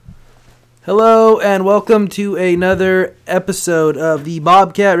Hello and welcome to another episode of the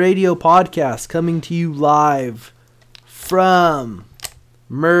Bobcat Radio Podcast, coming to you live from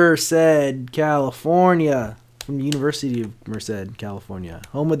Merced, California, from the University of Merced, California,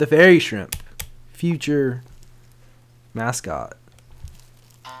 home of the fairy shrimp, future mascot.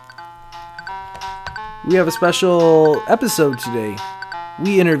 We have a special episode today.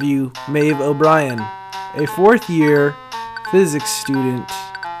 We interview Maeve O'Brien, a fourth-year physics student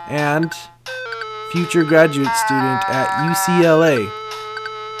and future graduate student at UCLA.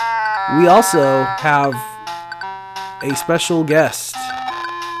 We also have a special guest.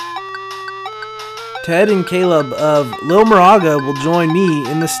 Ted and Caleb of Lil Moraga will join me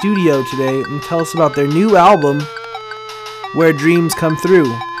in the studio today and tell us about their new album, Where Dreams Come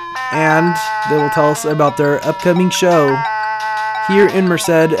Through. And they will tell us about their upcoming show here in Merced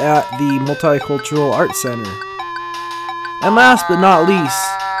at the Multicultural Arts Center. And last but not least,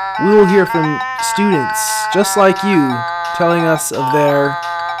 we will hear from students just like you telling us of their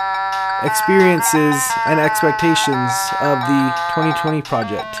experiences and expectations of the 2020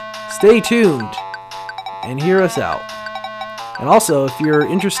 project. Stay tuned and hear us out. And also, if you're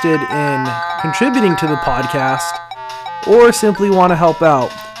interested in contributing to the podcast or simply want to help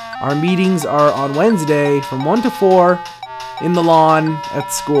out, our meetings are on Wednesday from 1 to 4 in the lawn at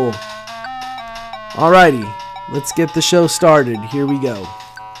school. Alrighty, let's get the show started. Here we go.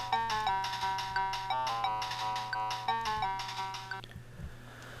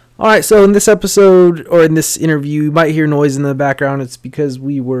 Alright, so in this episode, or in this interview, you might hear noise in the background. It's because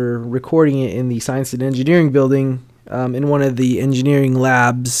we were recording it in the Science and Engineering building in one of the engineering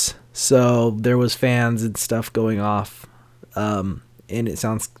labs. So there was fans and stuff going off. And it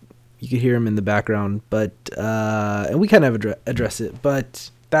sounds, you could hear them in the background. But, and we kind of address it,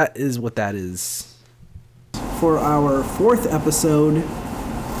 but that is what that is. For our fourth episode,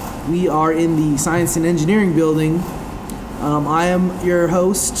 we are in the Science and Engineering building. I am your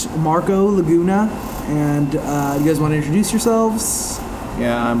host, Marco Laguna, and you guys want to introduce yourselves?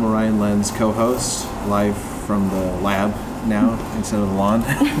 Yeah, I'm Orion Lenz, co-host, live from the lab now instead of the lawn.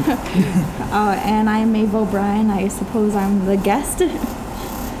 And I'm Maeve O'Brien. I suppose I'm the guest.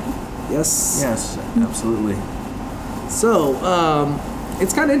 Yes. Yes, absolutely. So,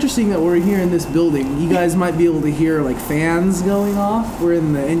 it's kind of interesting that we're here in this building. You guys might be able to hear like fans going off. We're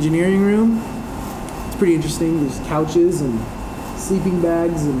in the engineering room. Pretty interesting. There's couches and sleeping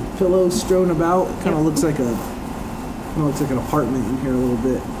bags and pillows strewn about. It kind of looks like an apartment in here a little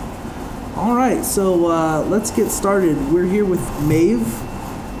bit. All right, so let's get started. We're here with Maeve.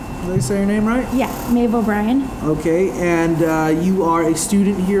 Did I say your name right? Yeah, Maeve O'Brien. Okay, and you are a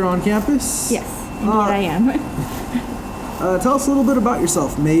student here on campus? Yes, indeed I am. Tell us a little bit about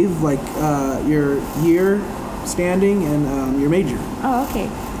yourself, Maeve, like your year, standing, and your major. Oh, okay.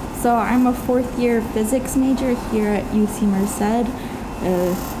 So I'm a fourth-year physics major here at UC Merced.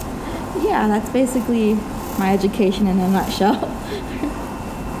 Yeah, that's basically my education in a nutshell.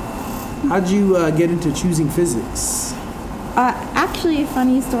 How'd you get into choosing physics? Actually,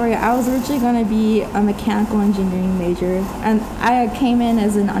 funny story, I was originally going to be a mechanical engineering major, and I came in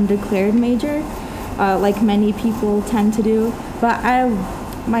as an undeclared major, like many people tend to do. But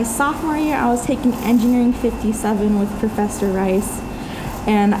my sophomore year, I was taking Engineering 57 with Professor Rice.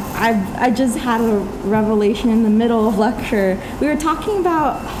 And I just had a revelation in the middle of lecture. We were talking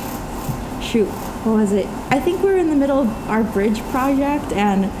about, what was it? I think we were in the middle of our bridge project,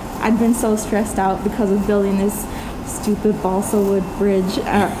 and I'd been so stressed out because of building this stupid balsa wood bridge.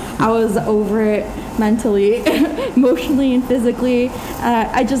 I was over it mentally, emotionally, and physically.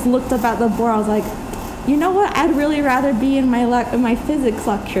 I just looked up at the board. I was like, you know what? I'd really rather be in my physics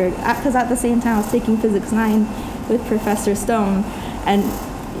lecture, because at the same time I was taking Physics 9 with Professor Stone.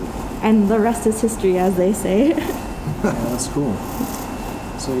 And the rest is history, as they say. Yeah, that's cool.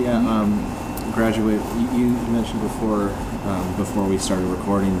 So graduate. You mentioned before we started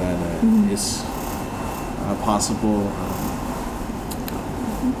recording that it's possible.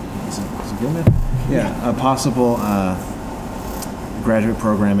 Is it good, man? Yeah, a possible graduate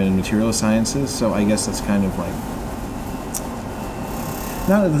program in material sciences. So I guess that's kind of like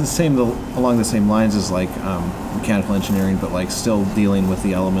not along the same lines as like mechanical engineering, but like still dealing with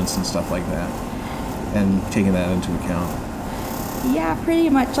the elements and stuff like that, and taking that into account. Yeah, pretty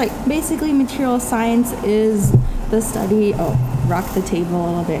much. Like basically, material science is the study. Rock the table a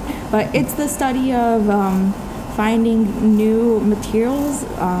little bit, but it's the study of finding new materials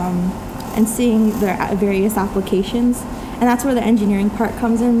and seeing their various applications. And that's where the engineering part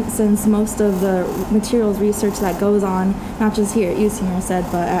comes in, since most of the materials research that goes on, not just here at UC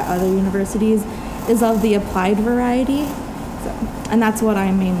Merced, but at other universities, is of the applied variety. So and that's what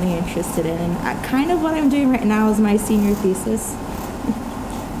I'm mainly interested in. And kind of what I'm doing right now is my senior thesis.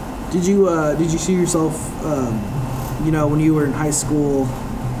 Did you see yourself, when you were in high school?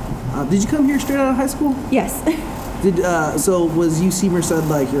 Did you come here straight out of high school? Yes. So was UC Merced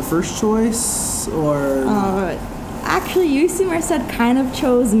like your first choice, or? Actually, UC Merced kind of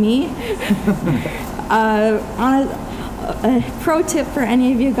chose me. On a pro tip for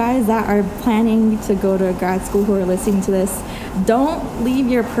any of you guys that are planning to go to grad school who are listening to this, don't leave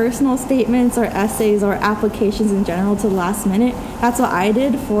your personal statements or essays or applications in general to the last minute. That's what I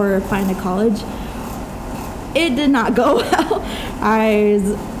did for applying to college. It did not go well.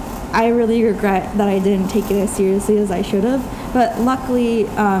 I really regret that I didn't take it as seriously as I should have. But luckily,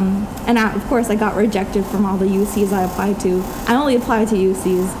 of course I got rejected from all the UCs I applied to. I only applied to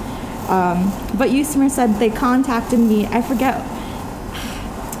UCs. But UC Merced, they contacted me. I forget.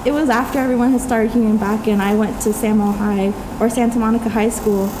 It was after everyone had started hearing back, and I went to Santa Monica High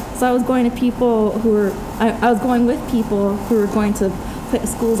School. So I was going to people who were, I was going with people who were going to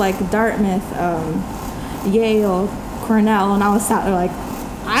schools like Dartmouth, Yale, Cornell, and I was sat there like,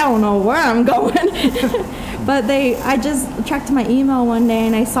 I don't know where I'm going. But I just checked my email one day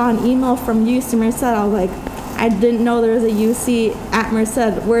and I saw an email from UC Merced. I was like, I didn't know there was a UC at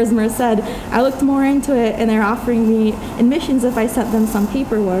Merced. Where's Merced? I looked more into it and they're offering me admissions if I sent them some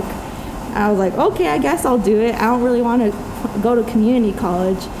paperwork. I was like, okay, I guess I'll do it. I don't really want to go to community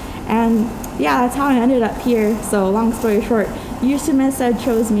college. And yeah, that's how I ended up here. So long story short, UC Merced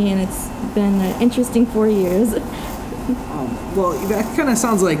chose me and it's been an interesting 4 years. Well, that kind of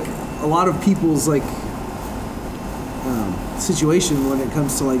sounds like a lot of people's situation when it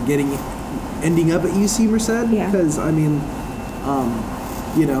comes to ending up at UC Merced. Yeah. Because a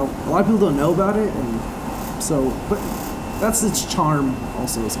lot of people don't know about it, and so, but that's its charm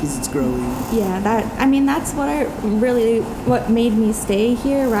also, is because it's growing. Yeah, that's what made me stay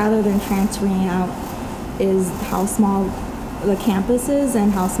here rather than transferring out, is how small the campus is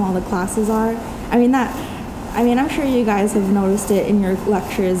and how small the classes are. I'm sure you guys have noticed it in your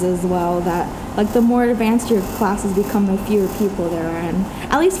lectures as well, that the more advanced your classes become, the fewer people there are. And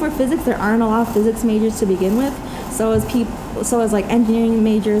at least for physics, there aren't a lot of physics majors to begin with. So as engineering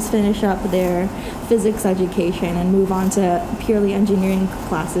majors finish up their physics education and move on to purely engineering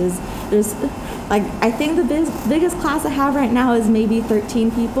classes, there's I think the biggest class I have right now is maybe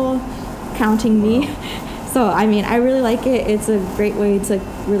 13 people, counting me. So, I really like it. It's a great way to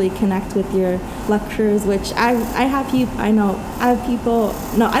really connect with your lecturers, which I have people, I don't have people,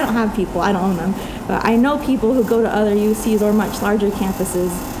 I don't own them, but I know people who go to other UCs or much larger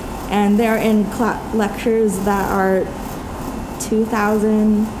campuses, and they're in lectures that are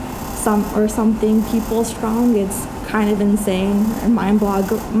 2,000 something people strong. It's kind of insane and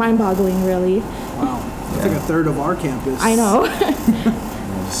mind-boggling, really. Wow. It's like a third of our campus. I know.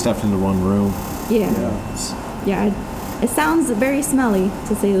 Stepped into one room. Yeah, it sounds very smelly,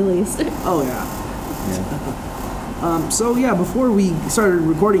 to say the least. Oh, yeah. So, before we started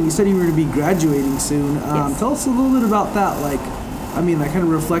recording, you said you were going to be graduating soon. Yes. Tell us a little bit about that, kind of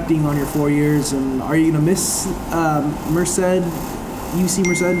reflecting on your 4 years, and are you going to miss UC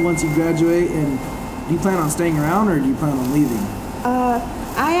Merced once you graduate, and do you plan on staying around, or do you plan on leaving?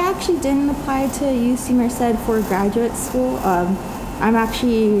 I actually didn't apply to UC Merced for graduate school. I'm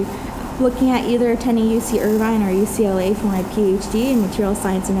actually looking at either attending UC Irvine or UCLA for my PhD in material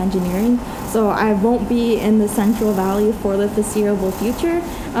science and engineering. So I won't be in the Central Valley for the foreseeable future,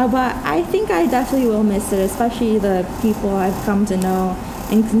 but I think I definitely will miss it, especially the people I've come to know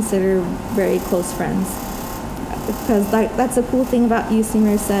and consider very close friends. Because that's a cool thing about UC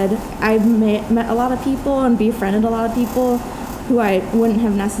Merced. I've met a lot of people and befriended a lot of people who I wouldn't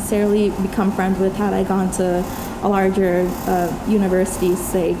have necessarily become friends with had I gone to a larger university,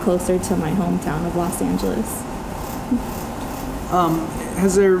 say closer to my hometown of Los Angeles.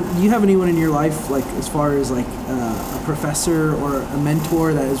 Do you have anyone in your life, as far as a professor or a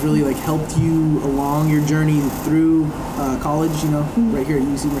mentor that has really helped you along your journey through college, right here at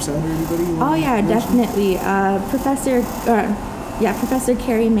UC Merced, or anybody? Oh yeah, definitely. Professor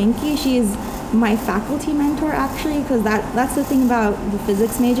Carrie Menke, she's my faculty mentor, actually, because that's the thing about the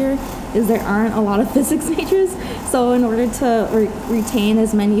physics major, is there aren't a lot of physics majors. So in order to retain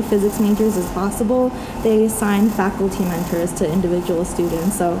as many physics majors as possible, they assign faculty mentors to individual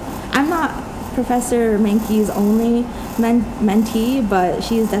students. So I'm not Professor Menke's only mentee, but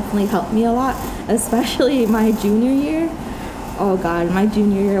she's definitely helped me a lot, especially my junior year. Oh God, my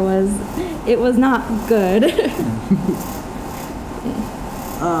junior year was not good.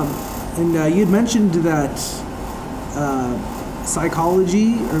 And you had mentioned that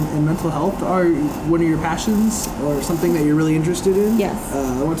psychology and mental health are one of your passions or something that you're really interested in. Yes.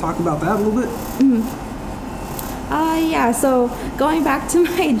 I want to talk about that a little bit. Yeah, so going back to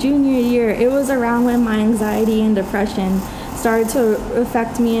my junior year, it was around when my anxiety and depression started to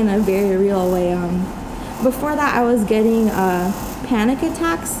affect me in a very real way. Before that, I was getting panic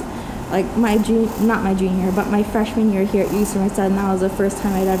attacks, like not my junior year, but my freshman year here at Eastern West Side, and that was the first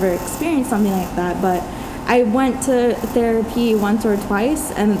time I'd ever experienced something like that. But I went to therapy once or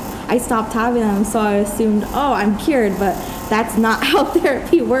twice, and I stopped having them, so I assumed, oh, I'm cured, but that's not how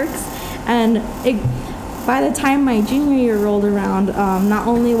therapy works. And by the time my junior year rolled around, not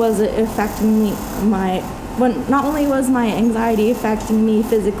only was it affecting me, not only was my anxiety affecting me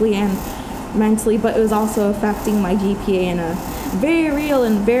physically and mentally, but it was also affecting my GPA in a very real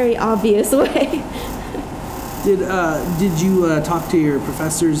and very obvious way. Did you talk to your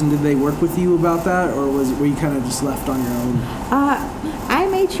professors, and did they work with you about that, or were you kind of just left on your own? I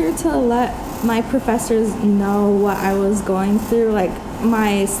made sure to let my professors know what I was going through, like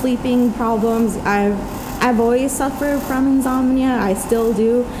my sleeping problems. I've always suffered from insomnia. I still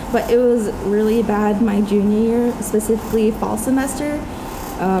do, but it was really bad my junior year, specifically fall semester.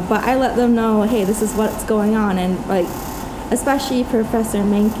 But I let them know, hey, this is what's going on, and like, especially Professor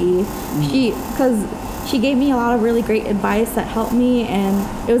Menke, because she gave me a lot of really great advice that helped me,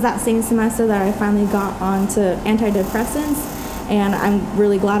 and it was that same semester that I finally got onto antidepressants, and I'm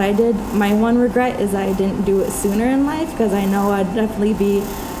really glad I did. My one regret is I didn't do it sooner in life, because I know I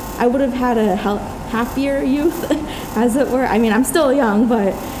would have had a happier youth, as it were. I mean, I'm still young,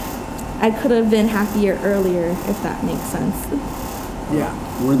 but I could have been happier earlier, if that makes sense. Yeah.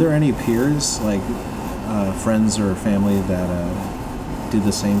 Were there any peers, like friends or family that did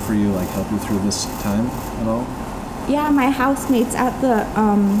the same for you, like help you through this time at all? Yeah, my housemates at the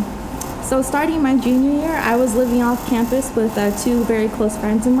so starting my junior year, I was living off campus with two very close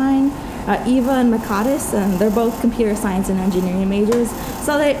friends of mine, Eva and Makatis, and they're both computer science and engineering majors,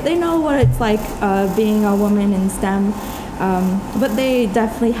 so they know what it's like being a woman in STEM, but they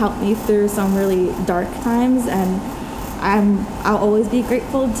definitely helped me through some really dark times, and I'll always be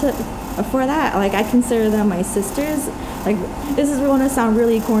grateful for that. Like, I consider them my sisters. Like, this is going to sound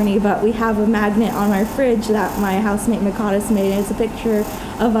really corny, but we have a magnet on our fridge that my housemate Makatis made. It's a picture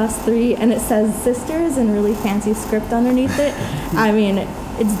of us three, and it says sisters in really fancy script underneath it. I mean,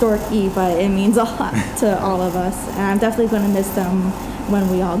 it's dorky, but it means a lot to all of us, and I'm definitely going to miss them when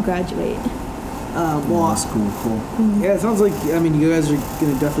we all graduate. Well, that's cool. Mm-hmm. Yeah, it sounds like, I mean, you guys are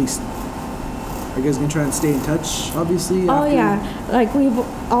going to definitely... Are you guys going to try and stay in touch, obviously? Oh, yeah. Like, we've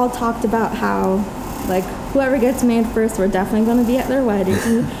all talked about how, like, whoever gets married first, we're definitely going to be at their wedding.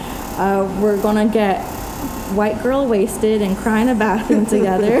 We're going to get white girl wasted and cry in a bathroom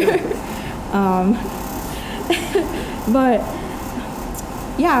together. But,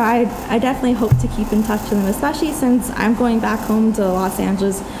 yeah, I definitely hope to keep in touch with them, especially since I'm going back home to Los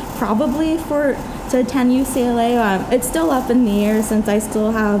Angeles probably to attend UCLA. It's still up in the air since I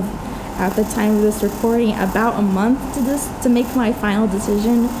still have, at the time of this recording, about a month to make my final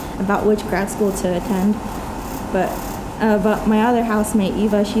decision about which grad school to attend. But my other housemate,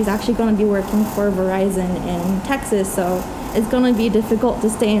 Eva, she's actually going to be working for Verizon in Texas, so it's going to be difficult to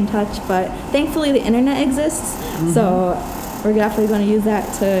stay in touch, but thankfully the internet exists, so we're definitely going to use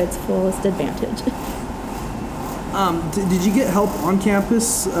that to its fullest advantage. Did you get help on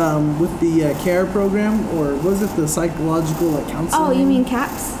campus with the CARE program, or was it the psychological counseling? Oh, you mean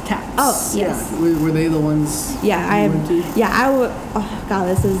CAPS? CAPS. Oh, yes. Yeah. Were they the ones? Yeah, I would. Oh God,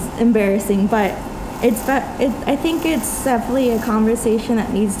 this is embarrassing, but I think it's definitely a conversation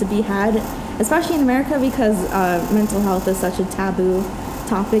that needs to be had, especially in America, because mental health is such a taboo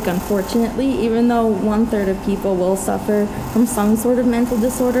topic, unfortunately, even though 1/3 of people will suffer from some sort of mental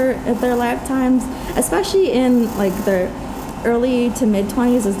disorder at their lifetimes, especially in like their early to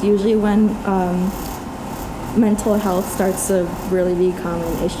mid-20s is usually when mental health starts to really become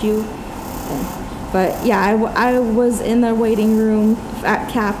an issue. But yeah, I was in the waiting room at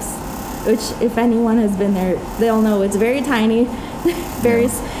CAPS, which if anyone has been there, they'll know it's very tiny, very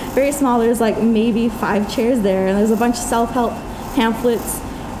small. There's like maybe 5 chairs there, and there's a bunch of self-help pamphlets,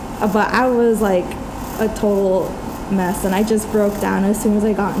 but I was like a total mess, and I just broke down as soon as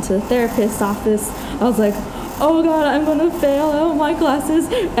I got into the therapist's office. I was like, oh God, I'm gonna fail all my classes,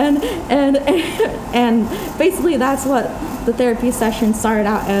 and basically that's what the therapy session started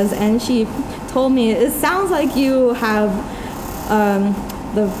out as. And she told me, it sounds like you have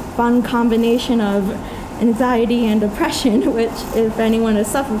the fun combination of anxiety and depression, which if anyone has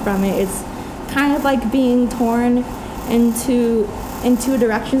suffered from it, it's kind of like being torn in two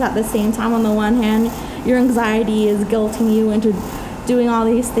directions at the same time. On the one hand, your anxiety is guilting you into doing all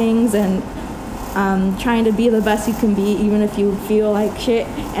these things and trying to be the best you can be, even if you feel like shit.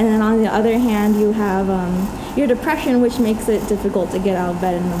 And then on the other hand, you have your depression, which makes it difficult to get out of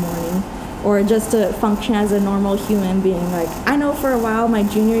bed in the morning or just to function as a normal human being. Like, I know for a while, my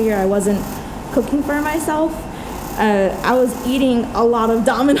junior year, I wasn't cooking for myself. I was eating a lot of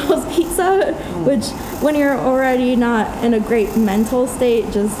Domino's pizza, which when you're already not in a great mental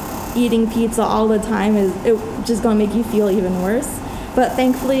state, just eating pizza all the time is just gonna make you feel even worse. But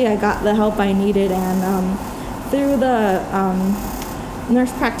thankfully, I got the help I needed, and through the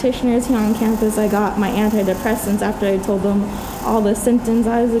nurse practitioners here on campus, I got my antidepressants after I told them all the symptoms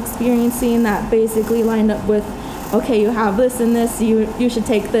I was experiencing that basically lined up with, okay, you have this and this, you should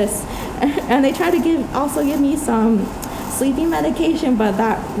take this. And they tried to give me some sleeping medication, but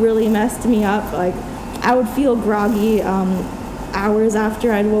that really messed me up. Like, I would feel groggy hours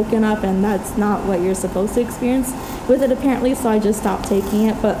after I'd woken up, and that's not what you're supposed to experience with it apparently, so I just stopped taking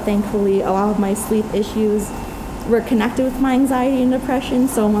it. But thankfully, a lot of my sleep issues were connected with my anxiety and depression,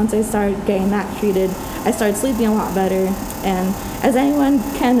 so once I started getting that treated, I started sleeping a lot better. And as anyone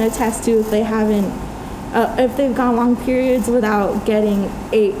can attest to, if they've gone long periods without getting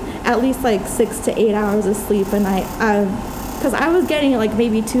at least like 6 to 8 hours of sleep a night, because I was getting like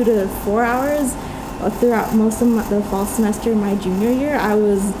maybe 2 to 4 hours throughout most of the fall semester my junior year. I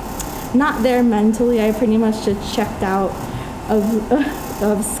was not there mentally. I pretty much just checked out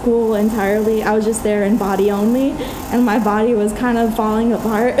of school entirely. I was just there in body only, and my body was kind of falling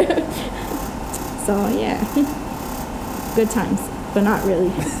apart. So yeah, good times, but not really.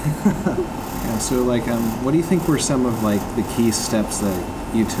 Yeah, so like, what do you think were some of like the key steps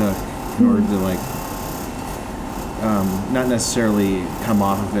that you took in order to like, not necessarily come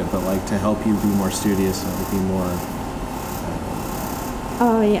off of it, but like to help you be more studious and be more?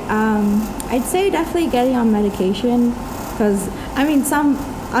 Oh yeah, I'd say definitely getting on medication, because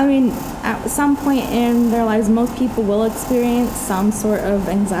at some point in their lives, most people will experience some sort of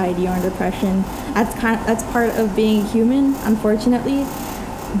anxiety or depression. That's part of being human, unfortunately.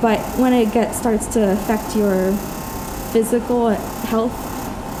 But when it starts to affect your physical health,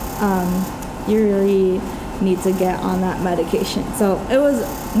 you really need to get on that medication. So it was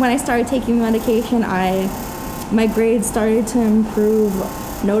when I started taking medication, my grades started to improve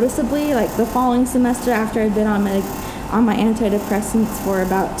noticeably. Like the following semester, after I'd been on my antidepressants for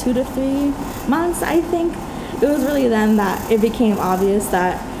about 2 to 3 months, I think, it was really then that it became obvious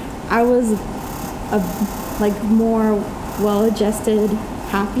that I was a more well-adjusted,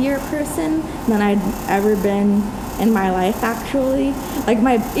 happier person than I'd ever been in my life, actually. Like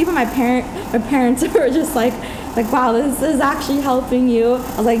my parents were just like, wow, this is actually helping you.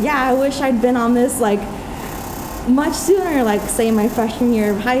 I was like, yeah, I wish I'd been on this like much sooner, like say my freshman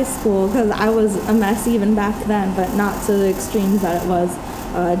year of high school, because I was a mess even back then, but not to the extremes that it was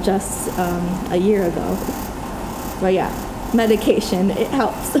just a year ago. But yeah, medication, it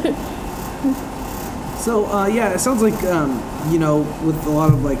helps. So yeah, it sounds like with a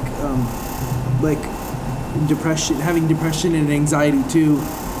lot of like depression, having depression and anxiety too,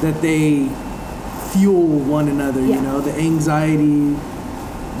 that they fuel one another. Yeah. You know, the anxiety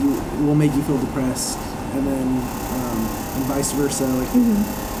will make you feel depressed, and then and vice versa. Like,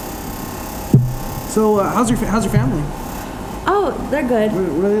 So how's your family? Oh, they're good.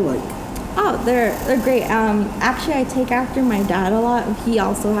 What are they like? Oh, they're great. Actually, I take after my dad a lot. He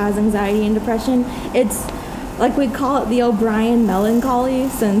also has anxiety and depression. It's like we call it the O'Brien melancholy,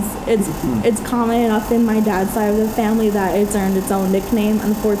 since it's common enough in my dad's side of the family that it's earned its own nickname.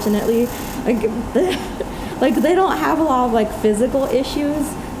 Unfortunately, like they don't have a lot of like physical issues,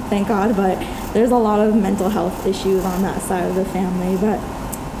 thank God, but there's a lot of mental health issues on that side of the family. But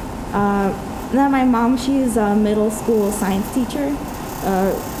then my mom, she's a middle school science teacher.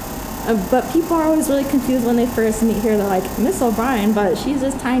 But people are always really confused when they first meet her. They're like, Miss O'Brien, but she's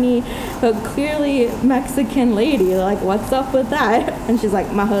this tiny but clearly Mexican lady. They're like, what's up with that? And she's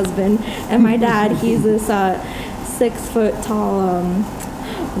like, my husband. And my dad, he's this 6 foot tall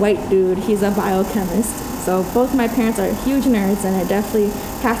white dude. He's a biochemist. So both my parents are huge nerds, and it definitely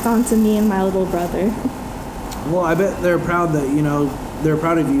passed on to me and my little brother. Well, I bet they're proud of you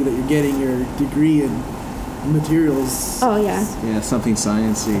that you're getting your degree in materials. Oh yeah. Yeah, something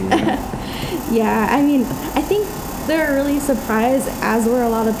sciencey. Yeah, I mean, I think they're really surprised, as were a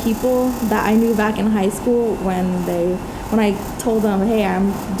lot of people that I knew back in high school when I told them, hey,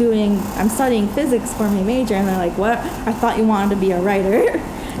 I'm studying physics for my major, and they're like, what? I thought you wanted to be a writer.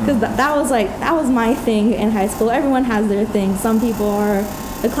 Because that was my thing in high school. Everyone has their thing. Some people are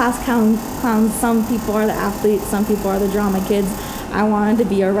the class clowns, some people are the athletes, some people are the drama kids. I wanted to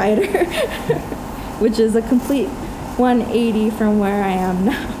be a writer. which is a complete 180 from where I am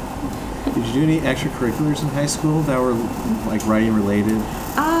now. Did you do any extracurriculars in high school that were like writing related?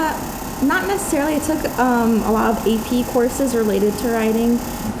 Not necessarily. I took a lot of AP courses related to writing,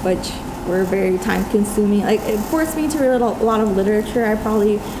 which were very time consuming. Like, it forced me to read a lot of literature I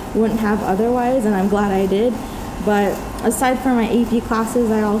probably wouldn't have otherwise, and I'm glad I did. But aside from my AP classes,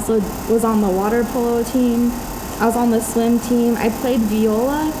 I also was on the water polo team. I was on the swim team. I played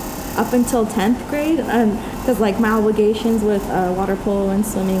viola up until 10th grade, because like my obligations with water polo and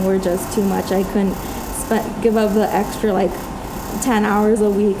swimming were just too much. I couldn't give up the extra like 10 hours a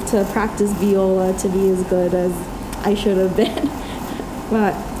week to practice viola to be as good as I should have been.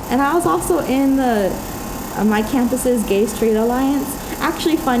 And I was also in my campus's Gay Straight Alliance.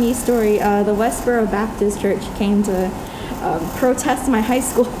 Actually, funny story, the Westboro Baptist Church came to protest my high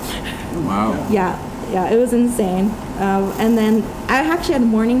school. Wow. Yeah, it was insane. And then I actually had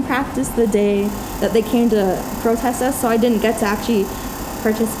morning practice the day that they came to protest us, so I didn't get to actually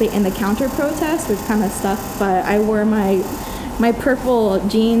participate in the counter protest, which kind of sucked, but I wore my purple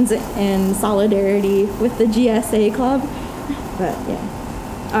jeans in solidarity with the GSA club. But yeah.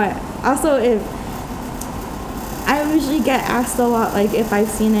 Also, if I usually get asked a lot, like if I've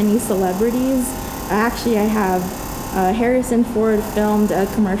seen any celebrities. Actually, I have. Harrison Ford filmed a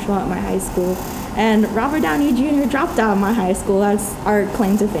commercial at my high school, and Robert Downey Jr. dropped out of my high school. That's our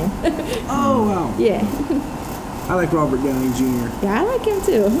claim to fame. Oh, wow. Yeah. I like Robert Downey Jr. Yeah, I like him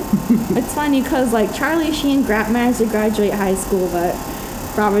too. It's funny because like Charlie Sheen managed to graduate high school, but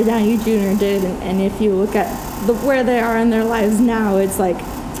Robert Downey Jr. did, and if you look at where they are in their lives now, it's like,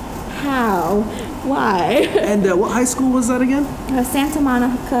 how? Why? And what high school was that again? Santa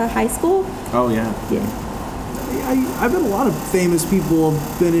Monica High School. Oh yeah. Yeah. I bet a lot of famous people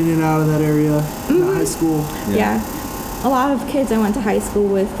have been in and out of that area, that high school. Yeah. A lot of kids I went to high school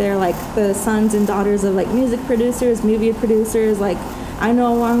with, they're like the sons and daughters of like music producers, movie producers. Like, I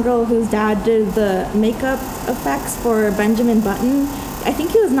know one girl whose dad did the makeup effects for Benjamin Button. I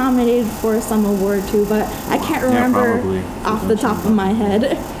think he was nominated for some award too, but I can't remember off the top of my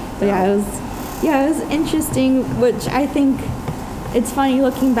head. But it was interesting, which I think it's funny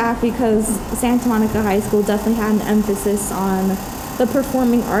looking back because Santa Monica High School definitely had an emphasis on the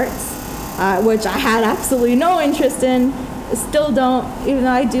performing arts, which I had absolutely no interest in. Still don't, even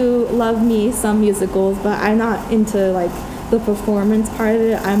though I do love me some musicals, but I'm not into like the performance part of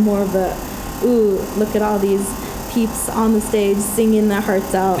it. I'm more of the, ooh, look at all these peeps on the stage singing their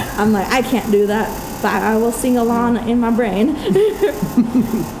hearts out. I'm like, I can't do that, but I will sing along in my brain.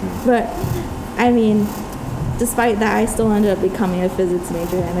 But I mean, despite that, I still ended up becoming a physics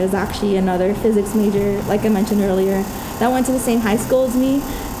major, and there's actually another physics major, like I mentioned earlier, that went to the same high school as me.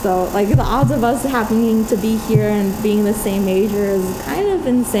 So, like, the odds of us happening to be here and being the same major is kind of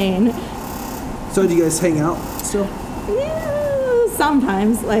insane. So, do you guys hang out still? Yeah,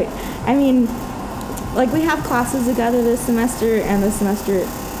 sometimes. Like, I mean, like, we have classes together this semester and the semester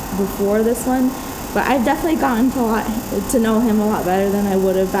before this one, but I've definitely gotten to know him a lot better than I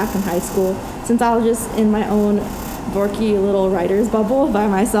would have back in high school, since I was just in my own dorky little writer's bubble by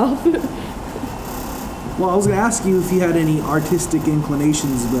myself. Well, I was going to ask you if you had any artistic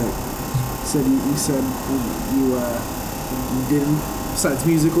inclinations, but you said you didn't, besides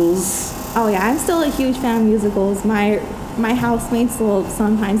musicals. Oh yeah, I'm still a huge fan of musicals. My housemates will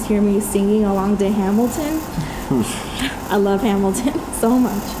sometimes hear me singing along to Hamilton. I love Hamilton so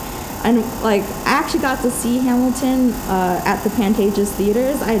much. And like, I actually got to see Hamilton at the Pantages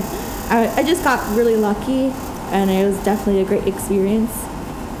Theaters. I just got really lucky, and it was definitely a great experience.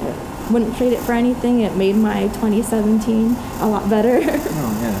 Wouldn't trade it for anything. It made my 2017 a lot better.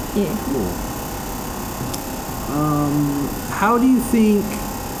 Oh yeah. Yeah. Cool. How do you think,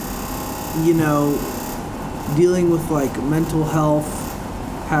 dealing with like mental health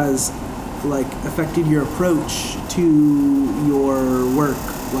has like affected your approach to your work,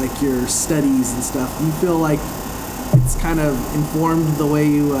 like your studies and stuff? Do you feel like it's kind of informed the way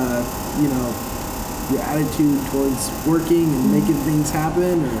you, your attitude towards working and making things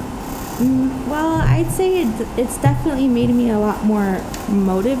happen, or? Well, I'd say it's definitely made me a lot more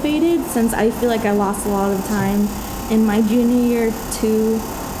motivated, since I feel like I lost a lot of time in my junior year to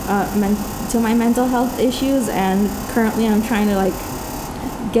my mental health issues, and currently I'm trying to like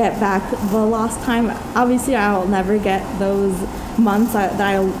get back the lost time. Obviously, I'll never get those months that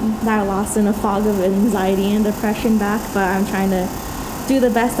I lost in a fog of anxiety and depression back, but I'm trying to do the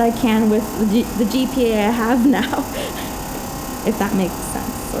best I can with the GPA I have now, if that makes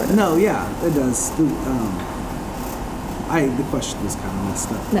sense. Sort of. No, yeah, it does. The question was kind of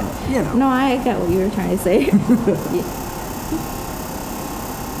messed up. No, no, I get what you were trying to say. Yeah.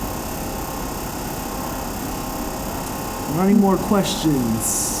 Not any more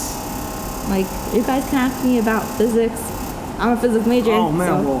questions. Like, you guys can ask me about physics. I'm a physics major. Oh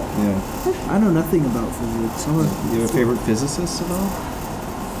man, so. well, Yeah. I know nothing about physics. You have a favorite physicist at all?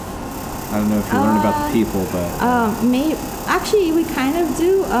 I don't know if you learn about the people, but Actually, we kind of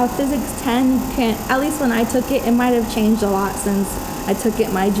do. Physics 10 at least when I took it, it might have changed a lot since I took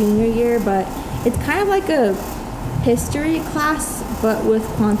it my junior year, but it's kind of like a history class, but with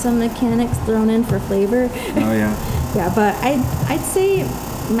quantum mechanics thrown in for flavor. oh yeah. Yeah, but I'd say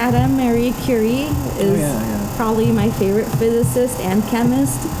Madame Marie Curie is probably my favorite physicist and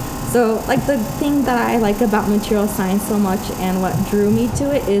chemist. So, like, the thing that I like about material science so much and what drew me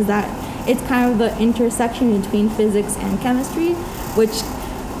to it is that it's kind of the intersection between physics and chemistry, which,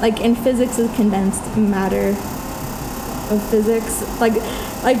 like, in physics is condensed matter of physics.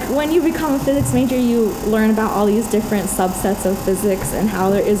 Like when you become a physics major, you learn about all these different subsets of physics and how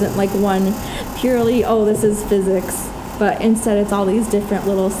there isn't like one purely, oh, this is physics, but instead it's all these different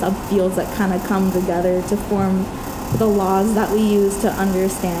little subfields that kind of come together to form the laws that we use to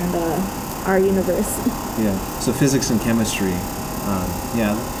understand our universe. Yeah. So physics and chemistry.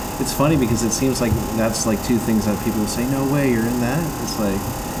 Yeah. It's funny because it seems like that's like two things that people say, no way, you're in that? It's like,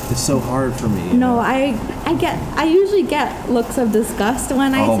 it's so hard for me. No, I usually get looks of disgust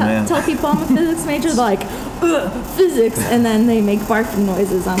when I tell people I'm a physics major. They're like, ugh, physics, and then they make barking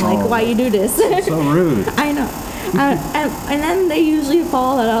noises. I'm like, why you do this? So rude. I know. And then they usually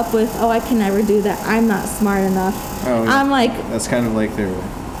follow it up with, oh, I can never do that. I'm not smart enough. Oh, I'm like... That's kind of like their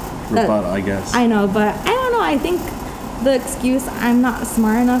rebuttal, I guess. I know, but I don't know. I think the excuse, I'm not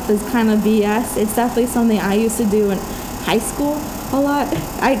smart enough, is kind of BS. It's definitely something I used to do in high school a lot.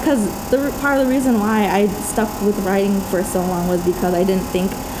 Because part of the reason why I stuck with writing for so long was because I didn't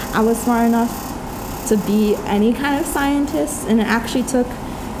think I was smart enough to be any kind of scientist. And it actually took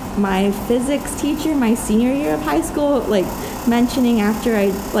my physics teacher my senior year of high school, like, mentioning after I,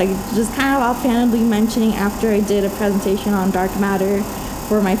 like, just kind of offhandedly mentioning after I did a presentation on dark matter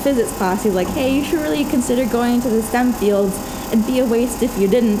for my physics class. He's like, hey, you should really consider going into the STEM fields. It'd be a waste if you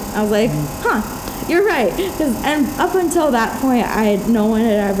didn't. I was like, huh, you're right. And up until that point, no one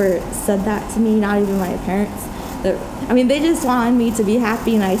had ever said that to me, not even my parents. They just wanted me to be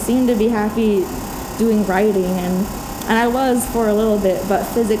happy, and I seemed to be happy doing writing, and I was for a little bit, but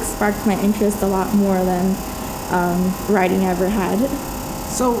physics sparked my interest a lot more than writing ever had.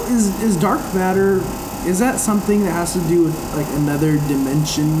 So is dark matter, is that something that has to do with like another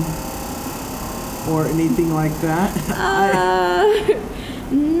dimension or anything like that?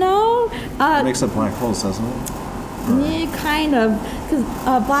 No. It makes up black holes, doesn't it? Yeah, kind of. Because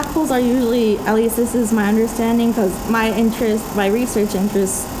black holes are usually, at least this is my understanding, because my research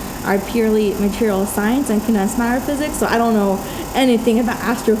interests are purely material science and condensed matter physics, so I don't know anything about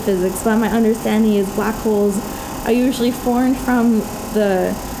astrophysics, but my understanding is black holes are usually formed from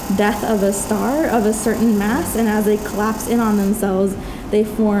the death of a star of a certain mass, and as they collapse in on themselves, they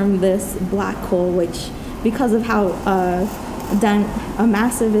form this black hole, which, because of how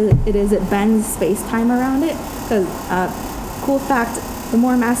massive it is, it bends space-time around it. Because, cool fact, the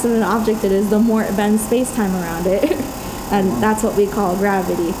more massive an object it is, the more it bends space-time around it. And that's what we call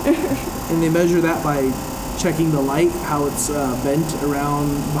gravity. And they measure that by checking the light, how it's bent around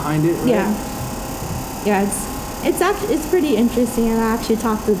behind it, right? Yeah, it's pretty interesting, and I actually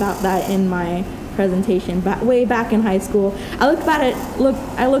talked about that in my presentation way back in high school. I looked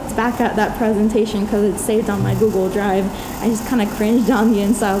back at that presentation because it's saved on my Google Drive. I just kind of cringed on the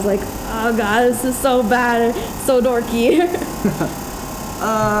inside. I was like, oh god, this is so bad, so dorky.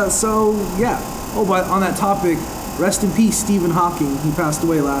 So yeah. Oh, but on that topic, rest in peace, Stephen Hawking. He passed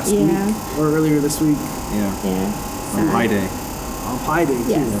away last week or earlier this week. Yeah. On Pi Day. On Pi Day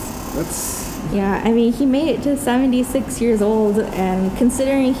too. Yes. Yeah, I mean, he made it to 76 years old, and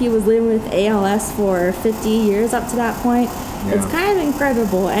considering he was living with ALS for 50 years up to that point, it's kind of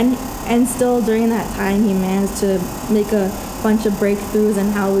incredible. And still during that time, he managed to make a bunch of breakthroughs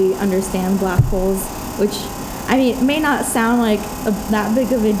in how we understand black holes, which, I mean, it may not sound like that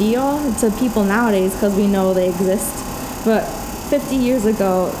big of a deal to people nowadays because we know they exist, but 50 years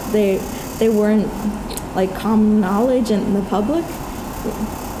ago, they weren't like common knowledge in the public.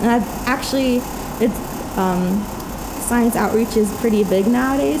 And science outreach is pretty big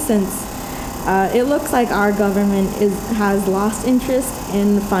nowadays, since it looks like our government has lost interest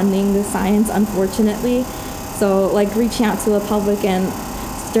in funding the science, unfortunately. So, like, reaching out to the public and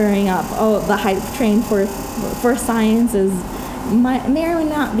stirring up, the hype train for science may or may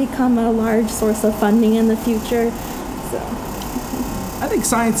not become a large source of funding in the future. So I think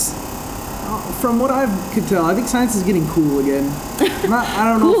science from what I could tell, I think science is getting cool again. I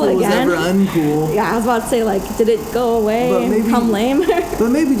don't know Cool if it was again? ever uncool. Yeah, I was about to say, like, did it go away But and maybe- become lame? But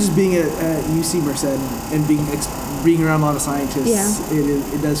maybe just being at UC Merced and being around a lot of scientists, Yeah.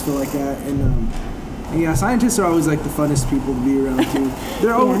 it does feel like that. And yeah, scientists are always like the funnest people to be around too.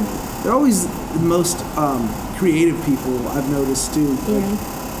 They're always the most creative people I've noticed too.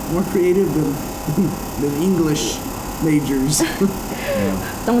 Yeah. More creative than English majors.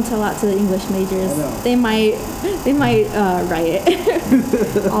 Yeah. Don't tell that to the English majors. I know. They might riot.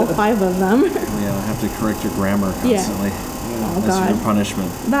 All 5 of them. Yeah, I have to correct your grammar constantly. Oh That's your God.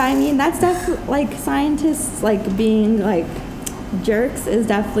 punishment. But I mean, that's definitely, like, scientists, like, being, like, jerks is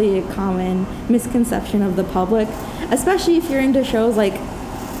definitely a common misconception of the public, especially if you're into shows like,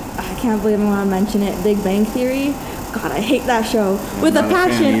 I can't believe I want to mention it, Big Bang Theory. God, I hate that show with a not a fan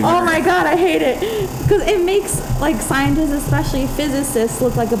passion. either. Oh my God, I hate it. Because it makes, like, scientists, especially physicists,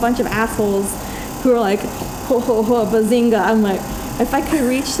 look like a bunch of assholes who are like, ho ho ho, bazinga. I'm like, if I could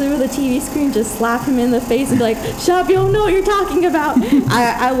reach through the TV screen, just slap him in the face and be like, shut up, you don't know what you're talking about.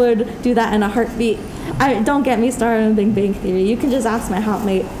 I would do that in a heartbeat. Don't get me started on Big Bang Theory. You can just ask my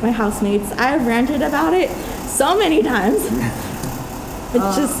housemates. I've ranted about it so many times.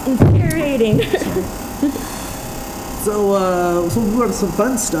 It's just infuriating. So we got some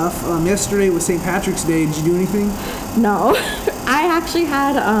fun stuff. Yesterday was St. Patrick's Day. Did you do anything? No, I actually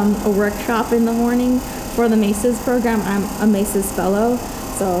had a workshop in the morning for the MACES program. I'm a MACES fellow,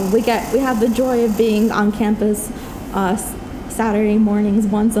 so we have the joy of being on campus Saturday mornings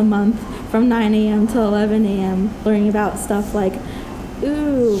once a month from 9 a.m. to 11 a.m. learning about stuff like,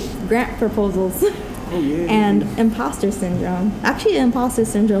 grant proposals Oh yeah. and imposter syndrome. Actually, the imposter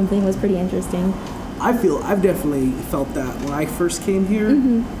syndrome thing was pretty interesting. I've definitely felt that when I first came here,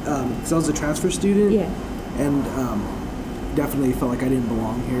 because I was a transfer student. Yeah. And definitely felt like I didn't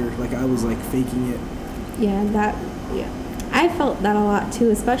belong here. Like I was like faking it. Yeah. I felt that a lot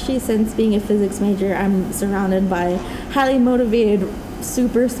too, especially since being a physics major, I'm surrounded by highly motivated,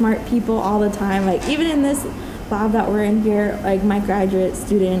 super smart people all the time. Like even in this lab that we're in here, like my graduate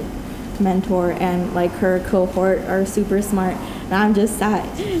student mentor and like her cohort are super smart. And I'm just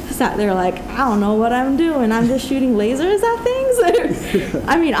sat there like, I don't know what I'm doing. I'm just shooting lasers at things.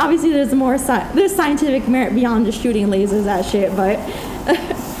 I mean, obviously there's scientific merit beyond just shooting lasers at shit, but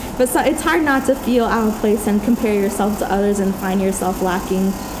it's hard not to feel out of place and compare yourself to others and find yourself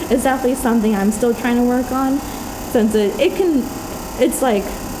lacking. It's definitely something I'm still trying to work on, since it's like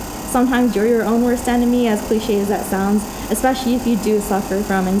sometimes you're your own worst enemy, as cliche as that sounds, especially if you do suffer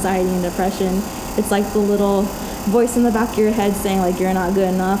from anxiety and depression. It's like the little voice in the back of your head saying like, you're not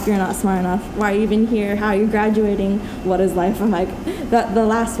good enough, you're not smart enough, why are you even here, how are you graduating, what is life? I'm like, the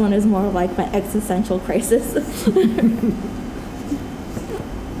last one is more like my existential crisis.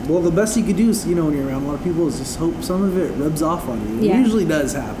 Well, the best you could do is, when you're around a lot of people, is just hope some of it rubs off on you. Yeah. It usually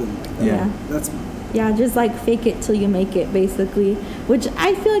does happen. Yeah. Yeah, just like fake it till you make it, basically, which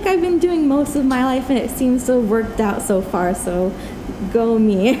I feel like I've been doing most of my life, and it seems to have worked out so far, so go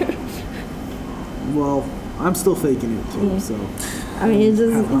me. Well, I'm still faking it too, Yeah. so. I mean,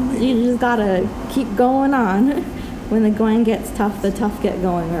 you just gotta keep going on. When the going gets tough, the tough get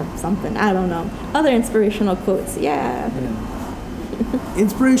going, or something. I don't know. Other inspirational quotes, yeah.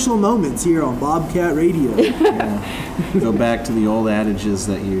 Inspirational moments here on Bobcat Radio. Yeah. Go back to the old adages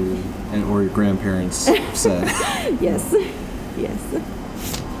that you or your grandparents said. Yes.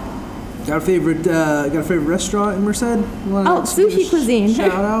 Got a favorite restaurant in Merced? Sushi Cuisine.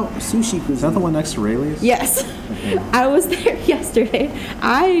 Shout out Sushi Cuisine. Is that the one next to Rayleigh's? Yes. Okay. I was there yesterday.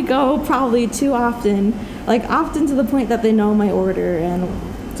 I go probably too often, like often to the point that they know my order and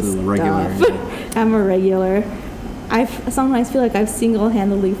To the regular, stuff. yeah. I'm a regular. I sometimes feel like I've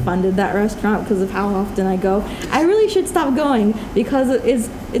single-handedly funded that restaurant because of how often I go. I really should stop going because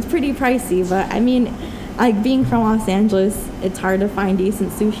it's pretty pricey, but I mean, like being from Los Angeles, it's hard to find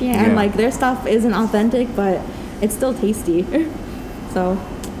decent sushi, and Yeah. like their stuff isn't authentic, but it's still tasty. So,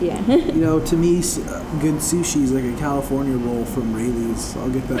 yeah. To me, good sushi is like a California roll from Rayleigh's. I'll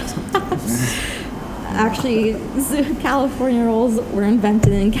get that sometimes. Actually, California rolls were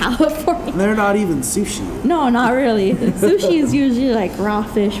invented in California. They're not even sushi. No, not really. Sushi is usually like raw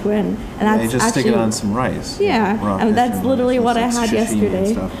fish and that's They just actually, stick it on some rice. Yeah, Raw and fish that's and literally rice. what I It's had sashimi and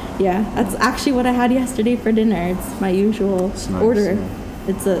yesterday. stuff. Yeah, that's actually what I had yesterday for dinner. It's my usual It's nice, order. yeah.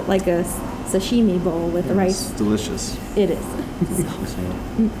 It's like a sashimi bowl with It's rice. delicious. It is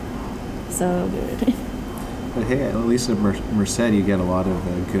So, so good. but hey, at least at Merced you get a lot of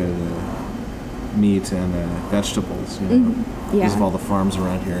good meat and vegetables. Yeah. Because of all the farms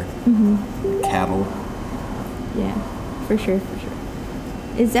around here. Cattle. Yeah, for sure.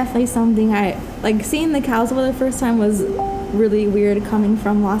 it's definitely something I like. Seeing the cows for the first time was really weird coming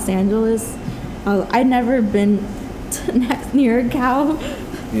from Los Angeles. I'd never been near a cow,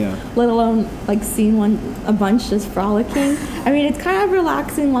 Yeah. let alone like seeing a bunch just frolicking. I mean, it's kind of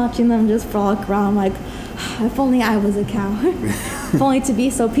relaxing watching them just frolic around. Like, if only I was a cow. If only to be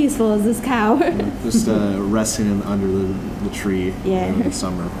so peaceful as this cow. Just resting under the tree Yeah. in the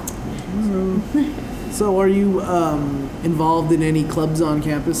summer. So, are you involved in any clubs on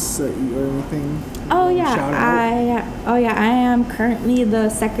campus or anything? Oh yeah, Shout out. I am currently the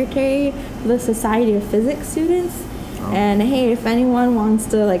secretary for the Society of Physics Students. And hey, if anyone wants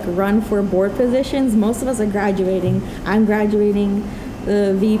to like run for board positions, most of us are graduating. I'm graduating.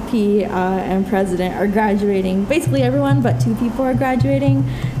 The VP and president are graduating. Basically everyone, but 2 people are graduating.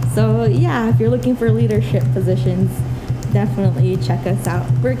 So yeah, if you're looking for leadership positions, definitely check us out.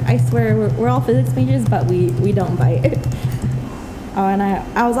 I swear we're all physics majors, but we don't bite. Oh, and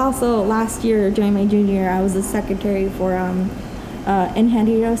I was also last year during my junior year, I was the secretary for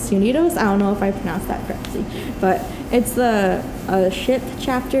Ingenieros Unidos. I don't know if I pronounced that correctly, but it's the SHIP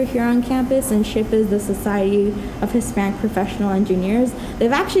chapter here on campus, and SHIP is the Society of Hispanic Professional Engineers.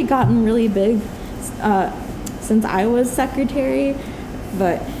 They've actually gotten really big since I was secretary,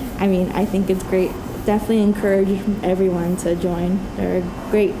 but I mean, I think it's great. Definitely encourage everyone to join. They're a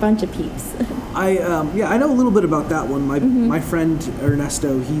great bunch of peeps. I know a little bit about that one. My friend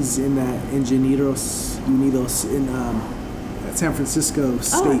Ernesto, he's in that Ingenieros Unidos in San Francisco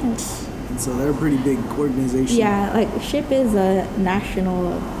State, and so they're a pretty big organization. Yeah, like SHIP is a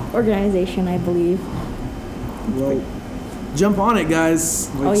national organization, I believe. Well, jump on it, guys.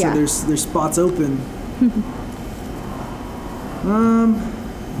 Like I said, there's spots open.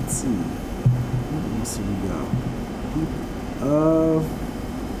 Let's see. What else do we got?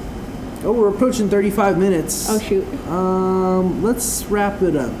 We're approaching 35 minutes. Oh shoot. Let's wrap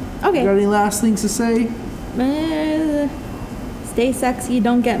it up. Okay. Got any last things to say? Stay sexy,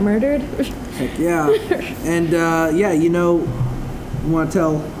 don't get murdered. Heck yeah. And you want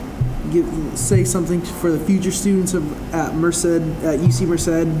to say something for the future students at UC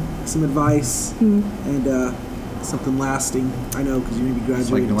Merced, some advice and something lasting. I know because you're going to be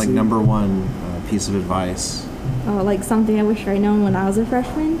graduating It's like soon. number one piece of advice. Oh, like something I wish I'd known when I was a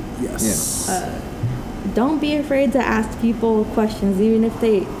freshman. Yes. Don't be afraid to ask people questions, even if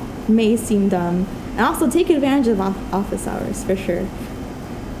they may seem dumb. And also take advantage of office hours, for sure.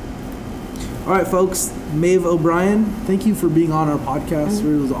 All right, folks. Maeve O'Brien, thank you for being on our podcast.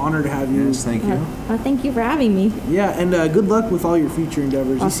 It was an honor to have you. Yes, thank you. Thank you for having me. Yeah, and good luck with all your future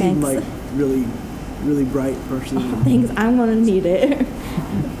endeavors. Oh, You seem thanks. like really, really bright person. Thanks, I'm going to need it.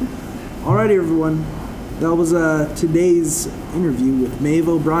 All right, everyone. That was today's interview with Maeve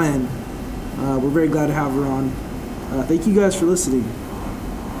O'Brien. We're very glad to have her on. Thank you guys for listening.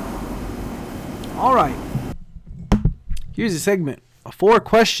 All right. Here's a segment of 4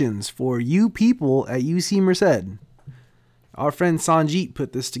 questions for you people at UC Merced. Our friend Sanjeet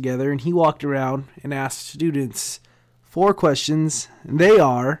put this together, and he walked around and asked students 4 questions. And they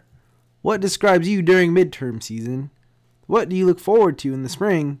are, what describes you during midterm season? What do you look forward to in the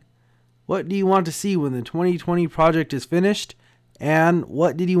spring? What do you want to see when the 2020 project is finished? And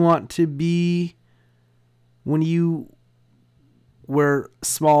what did you want to be when you were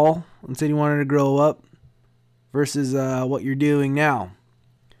small and said you wanted to grow up versus what you're doing now?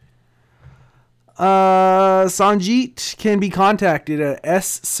 Sanjeet can be contacted at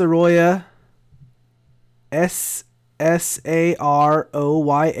ssaroya, SSAROYA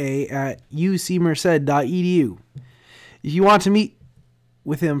at ucmerced.edu. If you want to meet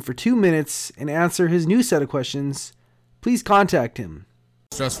with him for 2 minutes and answer his new set of questions, please contact him.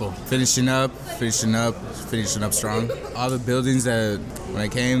 Stressful. Finishing up strong. All the buildings that when I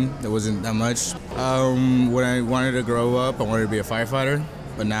came, there wasn't that much. When I wanted to grow up, I wanted to be a firefighter,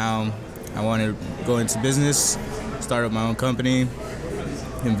 but now I want to go into business, start up my own company,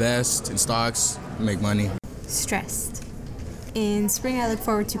 invest in stocks, make money. Stressed. In spring, I look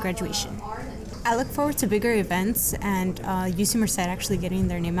forward to graduation. I look forward to bigger events and UC Merced actually getting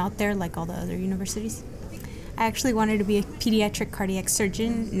their name out there like all the other universities. I actually wanted to be a pediatric cardiac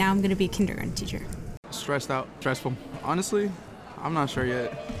surgeon. Now I'm going to be a kindergarten teacher. Stressed out, stressful. Honestly, I'm not sure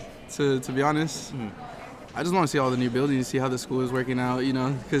yet. To be honest, I just want to see all the new buildings, see how the school is working out,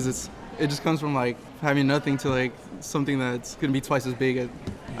 because it just comes from like having nothing to like something that's going to be twice as big. I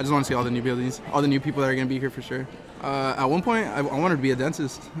just want to see all the new buildings, all the new people that are going to be here for sure. At one point, I wanted to be a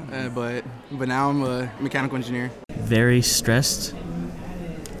dentist, but now I'm a mechanical engineer. Very stressed.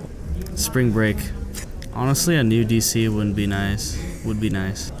 Spring break. Honestly, a new DC would be nice.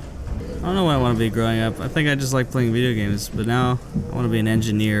 I don't know what I want to be growing up. I think I just like playing video games, but now I want to be an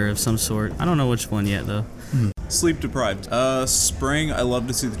engineer of some sort. I don't know which one yet, though. Sleep deprived. Spring, I love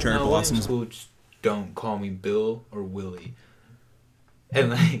to see the cherry blossoms. Coach, don't call me Bill or Willie. And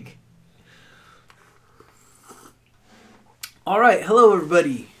like... All right, hello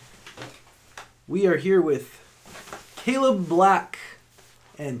everybody. We are here with Caleb Black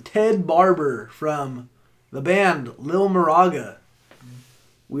and Ted Barber from the band Lil Moraga.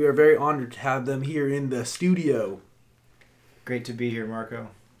 We are very honored to have them here in the studio. Great to be here, Marco.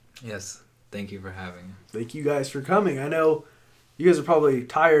 Yes, thank you for having. Thank you guys for coming. I know you guys are probably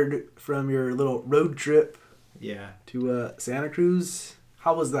tired from your little road trip to Santa Cruz.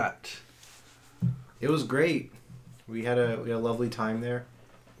 How was that? It was great. We had a lovely time there.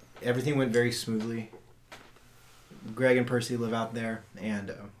 Everything went very smoothly. Greg and Percy live out there,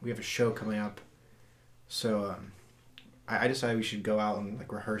 and we have a show coming up. So I decided we should go out and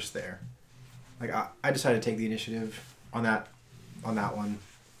like rehearse there. Like I decided to take the initiative on that one,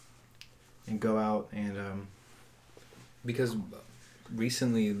 and go out and Because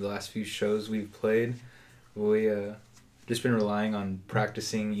recently, the last few shows we've played, we just been relying on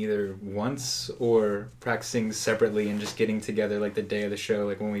practicing either once or practicing separately and just getting together like the day of the show.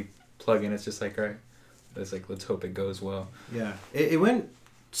 Like when we plug in, it's just like, all right, it's like, let's hope it goes well. Yeah, it went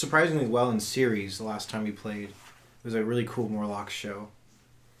surprisingly well in series the last time we played. It was a really cool Morlocks show,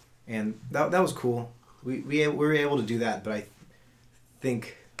 and that was cool. We were able to do that, but I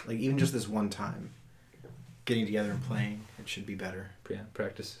think like even just this one time, getting together and playing, it should be better. Yeah,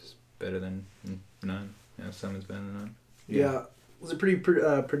 practice is better than none. Yeah, some is better than none. Yeah. Was it pretty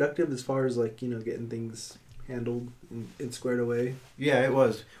productive as far as like, you know, getting things handled and squared away? Yeah, it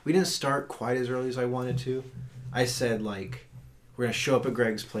was. We didn't start quite as early as I wanted to. I said like, we're gonna show up at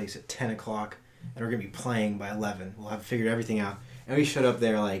Greg's place at 10 o'clock, and we're gonna be playing by 11. We'll have figured everything out. And we showed up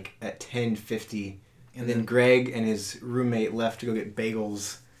there like at 10:50, and then Greg and his roommate left to go get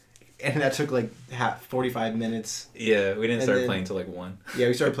bagels, and that took like 45 minutes. Yeah, we didn't start playing till like 1. Yeah,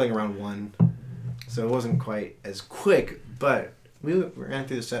 we started playing around 1, so it wasn't quite as quick, but we ran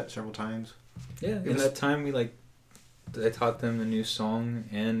through the set several times. Yeah, in that time I taught them the new song,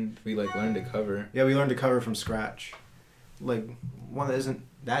 and we like learned to cover. Yeah, we learned to cover from scratch, like one that isn't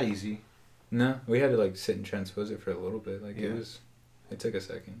that easy. No, we had to like sit and transpose it for a little bit. Like it took a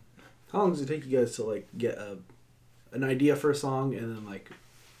second. How long does it take you guys to like get an idea for a song and then like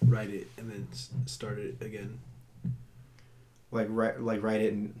write it and then start it again? Like write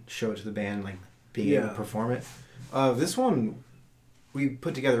it and show it to the band, like being able to perform it. This one we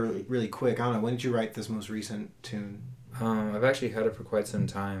put together really quick. I don't know, when did you write this most recent tune? I've actually had it for quite some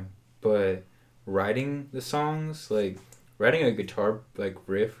time, but writing the songs, like writing a guitar like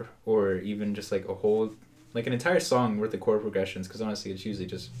riff or even just like a whole like an entire song worth of chord progressions, because honestly it's usually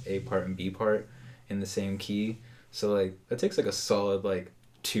just A part and B part in the same key, so like that takes like a solid like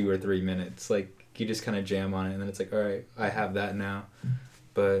 2 or 3 minutes. Like you just kind of jam on it and then it's like, all right, I have that now.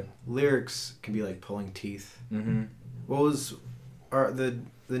 But lyrics can be like pulling teeth. What was the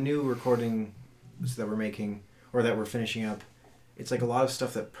new recording that we're making or that we're finishing up? It's like a lot of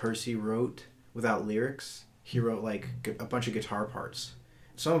stuff that Percy wrote without lyrics. He wrote like a bunch of guitar parts.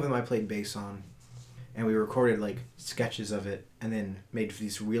 Some of them I played bass on, and we recorded like sketches of it and then made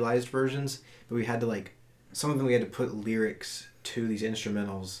these realized versions. But we had to like, some of them we had to put lyrics to these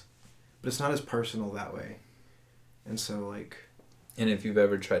instrumentals, but it's not as personal that way. And so like, and if you've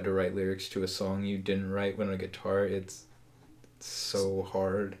ever tried to write lyrics to a song you didn't write on a guitar, it's so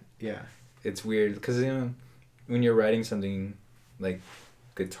hard. Yeah, it's weird because you know when you're writing something like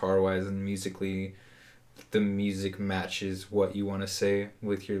guitar wise and musically, the music matches what you want to say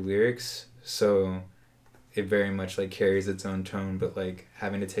with your lyrics, so it very much like carries its own tone. But like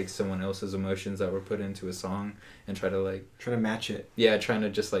having to take someone else's emotions that were put into a song and try to match it. Yeah, trying to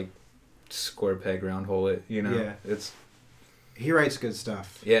just like square peg round hole it, you know. Yeah, he writes good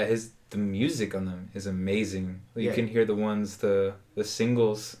stuff. Yeah, the music on them is amazing. You can hear the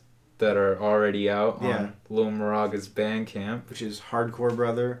singles that are already out on Lil Moraga's Bandcamp, which is Hardcore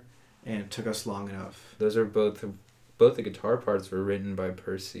Brother and Took Us Long Enough. Those are both the guitar parts were written by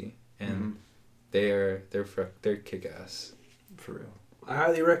Percy, and they're kick-ass. For real. I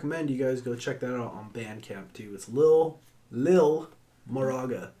highly recommend you guys go check that out on Bandcamp too. It's Lil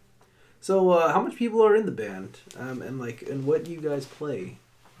Moraga. So how much people are in the band, and what do you guys play?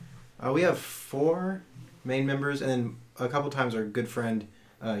 We have 4 main members, and then a couple times our good friend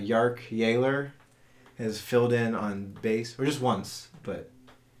Yark Yaler has filled in on bass, or just once, but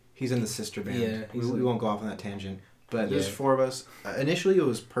he's in the sister band. Yeah, we won't go off on that tangent. But there's 4 of us. Initially, it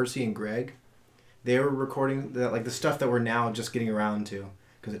was Percy and Greg. They were recording the stuff that we're now just getting around to.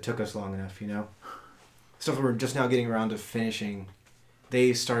 because it took us long enough, you know. Stuff we're just now getting around to finishing.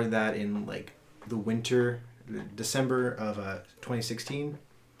 They started that in like the winter, December of 2016.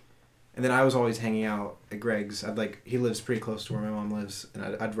 And then I was always hanging out at Greg's. He lives pretty close to where my mom lives, and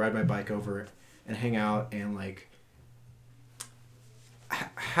I'd ride my bike over and hang out and like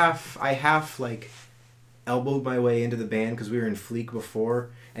half like elbowed my way into the band because we were in Fleek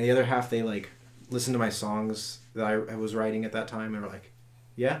before, and the other half they like listened to my songs that I was writing at that time and were like,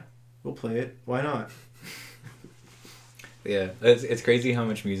 yeah, we'll play it. Why not? Yeah, it's crazy how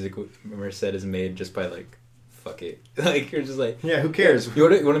much music Merced has made just by like, fuck it. Like you're just like, yeah, who cares? You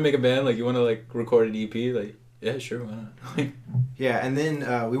want to make a band? Like you want to like record an EP? Like yeah, sure, why not? Yeah, and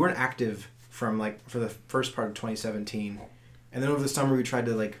then we weren't active from like for the first part of 2017, and then over the summer we tried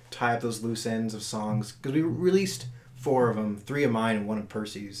to like tie up those loose ends of songs because we released 4 of them, 3 of mine and 1 of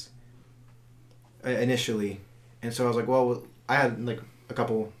Percy's initially, and so I was like, well, I had like a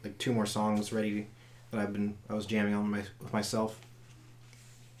couple, like 2 more songs ready that I was jamming on with myself,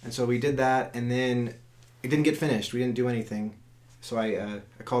 and so we did that, and then it didn't get finished. We didn't do anything, so I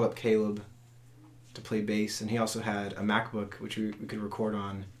called up Caleb to play bass, and he also had a MacBook which we could record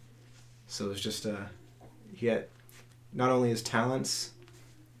on. So it was just he had not only his talents.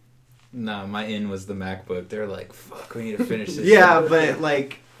 Nah, my in was the MacBook. They're like, fuck, we need to finish this. Yeah, but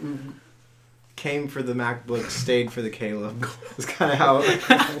like came for the MacBook, stayed for the Caleb. It's kind of how,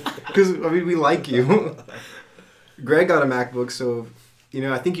 because I mean we like you. Greg got a MacBook, so you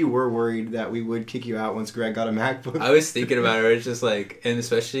know I think you were worried that we would kick you out once Greg got a MacBook. I was thinking about it. It's just like, and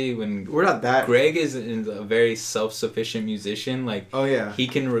especially when we're not that. Greg is a very self-sufficient musician. Like, oh yeah, he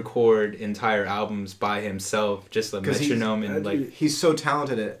can record entire albums by himself, just a metronome and like. He's so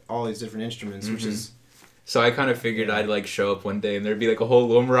talented at all these different instruments, which is. So I kind of figured I'd like show up one day and there'd be like a whole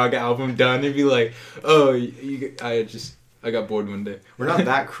Lil Moraga album done. They'd be like, oh, I got bored one day. We're not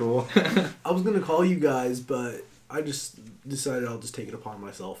that cruel. I was gonna call you guys, but I just decided I'll just take it upon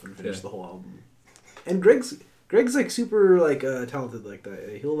myself and finish the whole album. And Greg's like super like talented like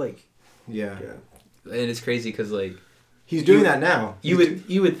that. He'll like yeah. And it's crazy because like he's doing that now. You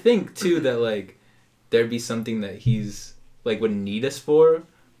would think too that like there'd be something that he's like would need us for,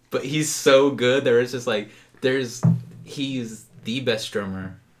 but he's so good. There is just like he's the best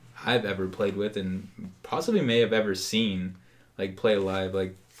drummer I've ever played with and possibly may have ever seen like play live.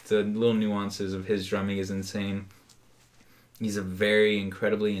 Like the little nuances of his drumming is insane. He's a very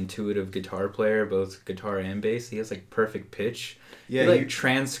incredibly intuitive guitar player, both guitar and bass. He has like perfect pitch. Yeah, he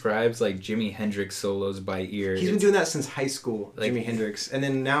transcribes like Jimi Hendrix solos by ear. He's been doing that since high school, like, Jimi Hendrix, and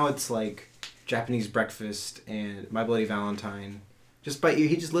then now it's like Japanese Breakfast and My Bloody Valentine, just by ear.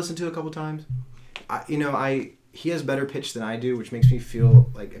 He just listened to it a couple times. He has better pitch than I do, which makes me feel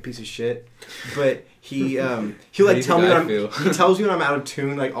like a piece of shit. But he'll like tell me he tells me when I'm out of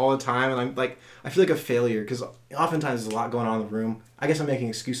tune like all the time, and I'm like I feel like a failure because oftentimes there's a lot going on in the room. I guess I'm making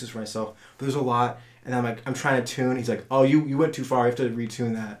excuses for myself, but there's a lot, and I'm like I'm trying to tune. He's like, oh, you went too far. You have to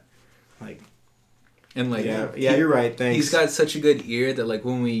retune that. Like, and like yeah, you're right. Thanks. He's got such a good ear that like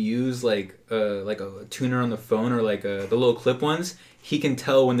when we use like a tuner on the phone or like the little clip ones, he can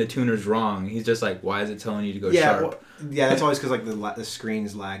tell when the tuner's wrong. He's just like, why is it telling you to go sharp? Well, yeah, that's always because like the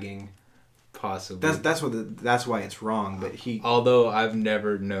screen's lagging. Possibly. That's why it's wrong. But although I've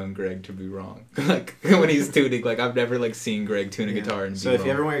never known Greg to be wrong. Like when he's tuning, like I've never like seen Greg tune a guitar and be wrong. So if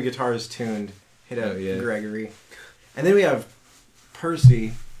you ever want your guitars tuned, hit up Gregory. And then we have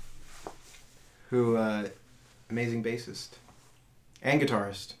Percy, who amazing bassist and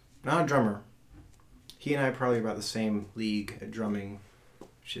guitarist, not a drummer. He and I are probably about the same league at drumming,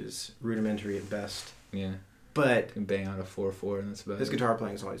 which is rudimentary at best. Yeah. But can bang out a 4/4 and that's about his guitar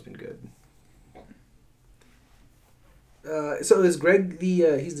playing has always been good. So is Greg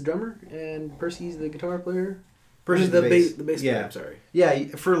he's the drummer and Percy's the guitar player? Percy's the bass player, I'm sorry.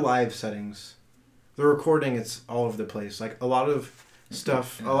 Yeah, for live settings. The recording, it's all over the place. Like a lot of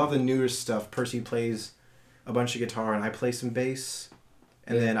stuff, a lot of the newer stuff, Percy plays a bunch of guitar and I play some bass.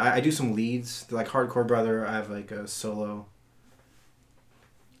 And then I do some leads. Like Hardcore Brother, I have like a solo.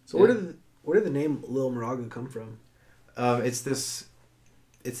 So where did the name Lil Moraga come from? It's this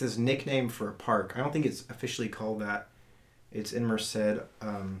nickname for a park. I don't think it's officially called that. It's in Merced,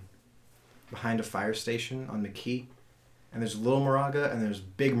 behind a fire station on McKee. And there's Lil Moraga and there's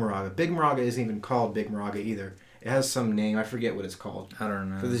Big Moraga. Big Moraga isn't even called Big Moraga either. It has some name. I forget what it's called. I don't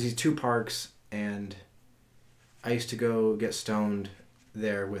know. So there's these 2 parks, and I used to go get stoned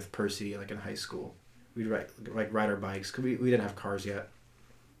there with Percy, like in high school. We'd ride our bikes, because we didn't have cars yet.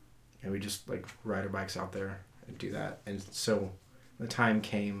 And we just like ride our bikes out there and do that. And so the time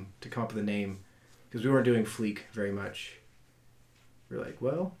came to come up with a name, because we weren't doing Fleek very much. we're like,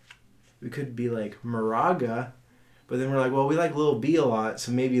 well, we could be like Moraga, but then we're like, well, we like Lil B a lot,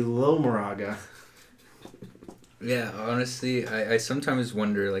 so maybe Lil Moraga. Yeah, honestly, I sometimes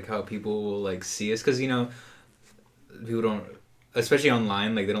wonder like how people will like see us, because people don't, especially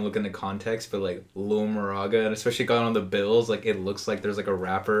online, like they don't look into context, but like Lil Moraga, and especially got on the bills, like it looks like there's like a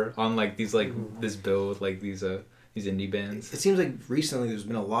rapper on like these like this bill with like these indie bands. It seems like recently there's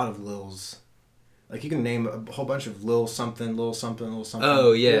been a lot of Lils. Like you can name a whole bunch of Lil something, Lil something, Lil something.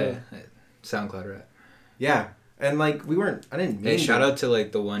 Oh yeah, SoundCloud rap. Yeah, and like I didn't mean. Hey, shout out to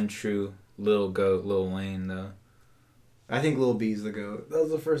like the one true Lil Goat, Lil Wayne though. I think Lil B's the GOAT. That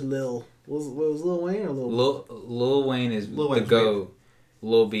was the first Lil. Was Lil Wayne or Lil Wayne is the GOAT.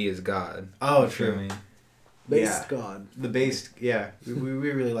 Lil B is God. Oh, true. Based God. The based, yeah. We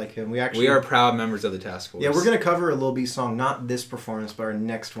really like him. We are proud members of the task force. Yeah, we're gonna cover a Lil B song, not this performance, but our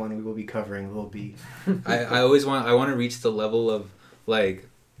next one. We will be covering Lil B. I want to reach the level of like,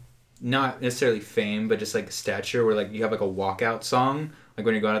 not necessarily fame, but just like stature, where like you have like a walkout song, like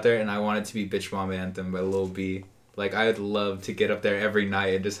when you're going out there, and I want it to be "Bitch Mama Anthem" by Lil B. Like, I would love to get up there every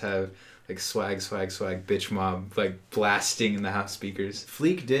night and just have, like, swag, bitch mob, like, blasting in the house speakers.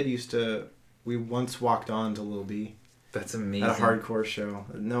 Fleek we once walked on to Lil B. That's amazing. At a hardcore show.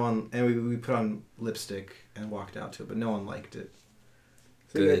 No one, and we put on lipstick and walked out to it, but no one liked it.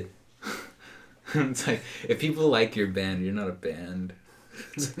 Good. It's like, if people like your band, you're not a band.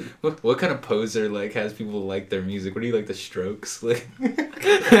 What kind of poser, like, has people like their music? What do you like, the Strokes? Like...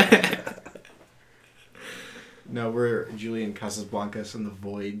 No, we're Julian Casablancas and the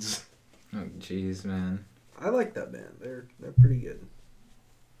Voids. Oh, jeez, man. I like that band. They're pretty good.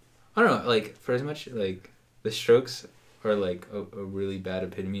 I don't know, like, for as much, like, the Strokes are, like, a really bad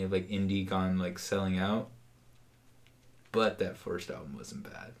epitome of, like, indie gone, like, selling out. But that first album wasn't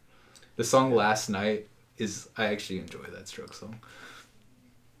bad. The song Last Night I actually enjoy that Strokes song.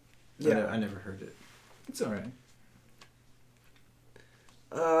 Yeah, I never heard it. It's alright.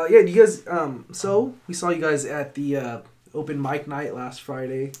 Yeah, do you guys, so we saw you guys at the open mic night last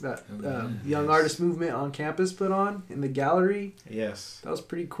Friday that Young Artist Movement on campus put on in the gallery. Yes. That was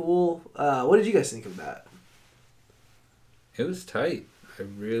pretty cool. What did you guys think of that? It was tight. I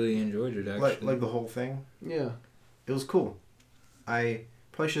really enjoyed it, actually. Like the whole thing? Yeah. It was cool. I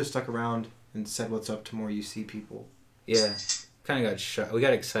probably should have stuck around and said what's up to more UC people. Yeah. Kind of got shot. We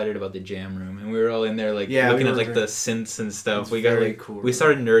got excited about the jam room, and we were all in there like looking at like the synths and stuff. We got like cool, we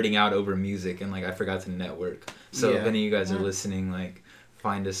started nerding out over music, and like I forgot to network. So if any of you guys are listening, like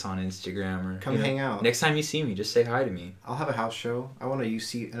find us on Instagram or come hang out. Next time you see me, just say hi to me. I'll have a house show. I want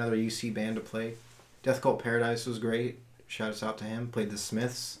another UC band to play. Death Cult Paradise was great. Shout us out to him. Played the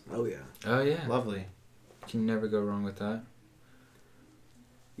Smiths. Oh yeah. Oh yeah. Lovely. You can never go wrong with that.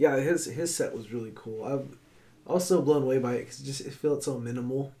 Yeah, his set was really cool. I'm also blown away by it because it felt so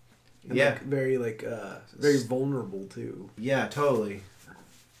minimal. And very vulnerable too. Yeah, totally.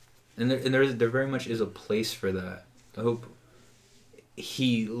 And there very much is a place for that. I hope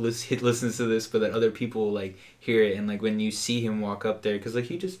he listens to this, but that other people like hear it, and like when you see him walk up there, because like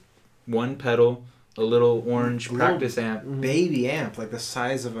he just one pedal, a little orange practice amp, baby amp, like the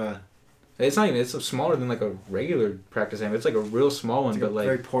size of a. It's not even. It's smaller than like a regular practice amp. It's like a real small one, but like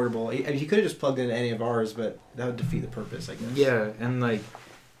very portable. I mean, he could have just plugged into any of ours, but that would defeat the purpose, I guess. Yeah, and like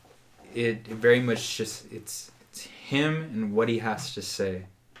it very much just it's him and what he has to say,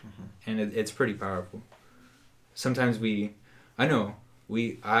 and it's pretty powerful. Sometimes I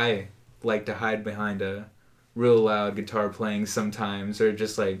like to hide behind a real loud guitar playing sometimes, or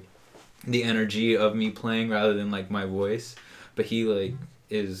just like the energy of me playing rather than like my voice. But he like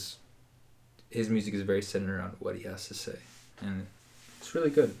his music is very centered around what he has to say, and it's really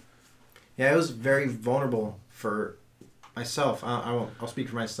good. Yeah, it was very vulnerable for myself. I'll speak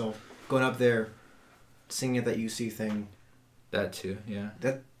for myself. Going up there, singing at that UC thing. That too, yeah.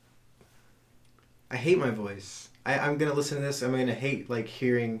 I hate my voice. I'm gonna listen to this. I'm gonna hate like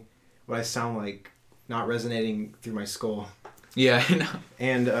hearing what I sound like, not resonating through my skull. Yeah, I know.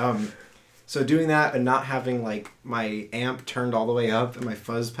 And so doing that and not having like my amp turned all the way up and my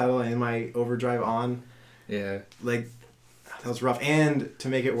fuzz pedal and my overdrive on. Yeah. Like that was rough. And to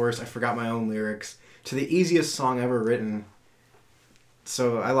make it worse, I forgot my own lyrics to the easiest song ever written.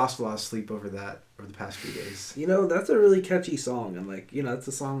 So I lost a lot of sleep over that over the past few days. You know, that's a really catchy song, and like, you know, it's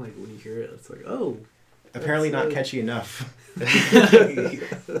a song like when you hear it, it's like, oh. Apparently not catchy enough.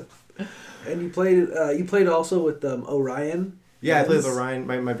 And you played also with Orion. Yeah, I played with Orion,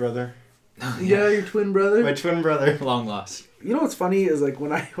 my brother. Yeah, your twin brother. My twin brother. Long lost. You know what's funny is like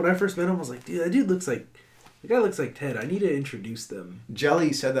when I first met him, I was like, dude, the guy looks like Ted. I need to introduce them.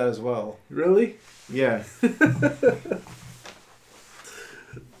 Jelly said that as well. Really? Yeah.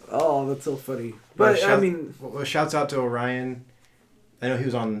 Oh, that's so funny. But I mean, well, shouts out to Orion. I know he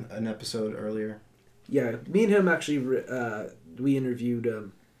was on an episode earlier. Yeah, me and him actually we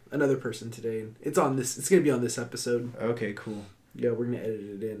interviewed another person today, and it's on this. It's gonna be on this episode. Okay, cool. Yeah, we're gonna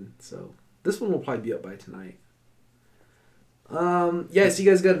edit it in, so this one will probably be up by tonight. Yeah, so you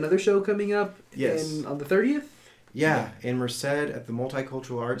guys got another show coming up. Yes. On the 30th. Yeah, in Merced at the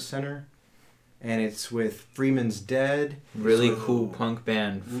Multicultural Arts Center, and it's with Freeman's Dead. Really cool punk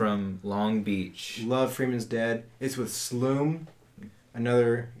band from Long Beach. Love Freeman's Dead. It's with Sloom,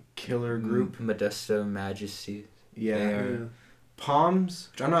 another killer group. Modesto Majesty. Yeah. Palms,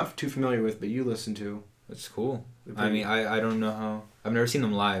 which I'm not too familiar with, but you listen to. That's cool. I mean, I don't know how... I've never seen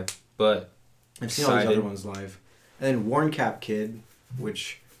them live, but... I've seen all these other ones live. And then Worn Cap Kid,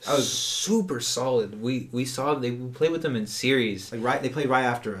 which... I was super solid. We played with them in series. They played right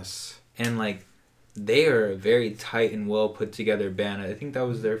after us. And they are a very tight and well put together band. I think that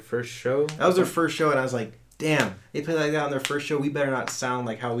was their first show. That was their first show, and I was like, damn, they played like that on their first show. We better not sound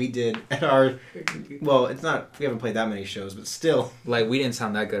like how we did at our... Well, it's not... We haven't played that many shows, but still. We didn't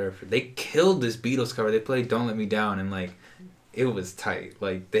sound that good. They killed this Beatles cover. They played Don't Let Me Down, and it was tight.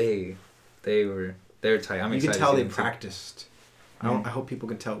 They're tight. I'm excited. You can tell to see they them practiced. I hope people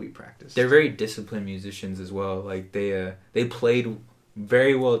can tell we practiced. They're very disciplined musicians as well. They played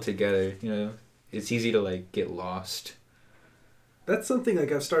very well together. You know, it's easy to get lost. That's something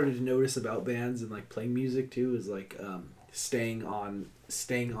I've started to notice about bands and playing music too is staying on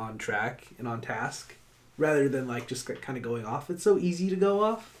track and on task rather than just kind of going off. It's so easy to go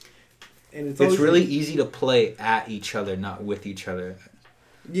off, and it's really easy to play at each other, not with each other.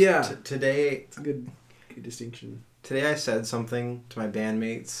 Yeah. Today, it's a good distinction. Today I said something to my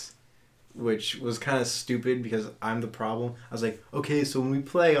bandmates, which was kind of stupid because I'm the problem. I was like, okay, so when we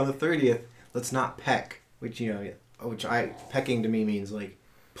play on the 30th, let's not peck, pecking to me means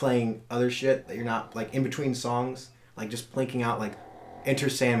playing other shit that you're not in between songs, just blinking out Enter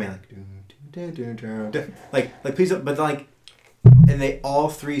Sandman, please, but and they all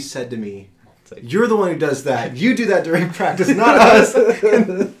three said to me, you're the one who does that. You do that during practice, not us.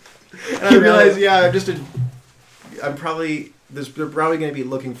 And I realized, they're probably going to be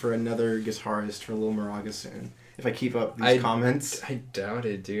looking for another guitarist for Lil Moraga soon. If I keep up these comments. I doubt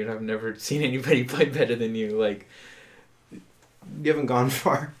it, dude. I've never seen anybody play better than you. You haven't gone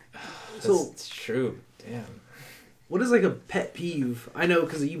far. That's true. Damn. What is a pet peeve? I know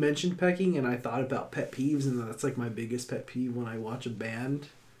because you mentioned pecking, and I thought about pet peeves, and that's my biggest pet peeve when I watch a band.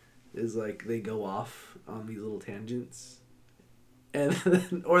 Is they go off on these little tangents,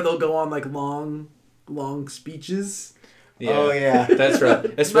 and or they'll go on long speeches. Yeah, oh yeah, that's right.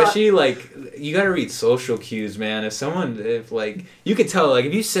 Especially you gotta read social cues, man. If you could tell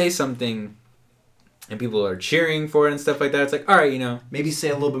if you say something, and people are cheering for it and stuff like that, it's all right, maybe say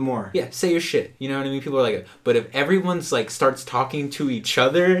a little bit more. Yeah, say your shit. You know what I mean? People are but if everyone's starts talking to each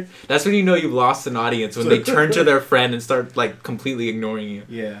other, that's when you've lost an audience when they turn to their friend and start completely ignoring you.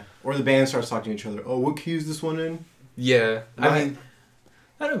 Yeah. Or the band starts talking to each other. Oh, what key is this one in? Yeah. I mean,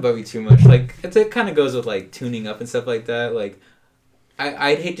 I don't bug me too much. It kind of goes with tuning up and stuff like that.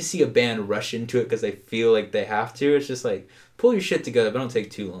 I'd hate to see a band rush into it because they feel like they have to. It's just pull your shit together, but don't take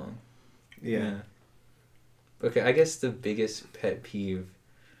too long. Yeah. Okay, I guess the biggest pet peeve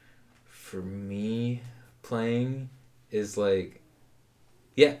for me playing is it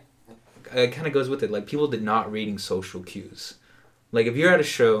kind of goes with it. People not reading social cues. If you're at a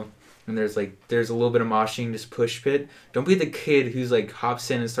show and there's a little bit of moshing, just push pit, don't be the kid who's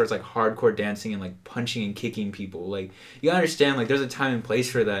hops in and starts hardcore dancing and punching and kicking people. You gotta understand there's a time and place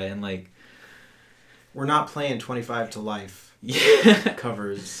for that, and we're not playing 25 to Life. Yeah.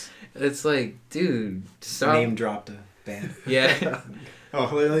 Covers. It's dude, stop. Name dropped a band. Yeah. Oh,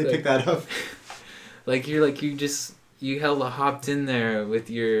 let me pick that up. You hella hopped in there with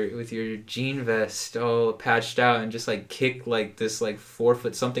your jean vest all patched out and just kick this 4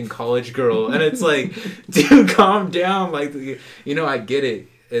 foot something college girl, and it's dude, calm down. I get it,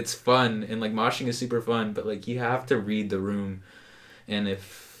 it's fun, and moshing is super fun, but you have to read the room, and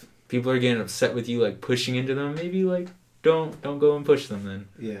if people are getting upset with you pushing into them, maybe don't go and push them then.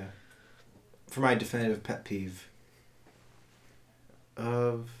 Yeah. For my definitive pet peeve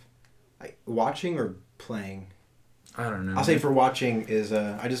of watching or playing. I don't know. I'll say for watching is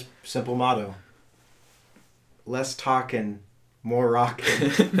simple motto. Less talking, more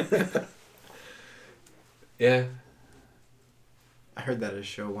rocking. Yeah. I heard that at a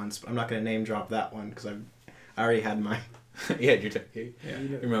show once, but I'm not going to name drop that one because I already had my... Yeah,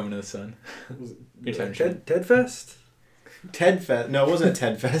 your moment of the sun. Ted Fest? Ted Fest. No, it wasn't a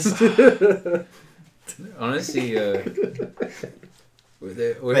Ted Fest. Honestly,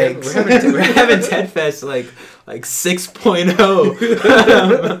 We're having Ted Fest like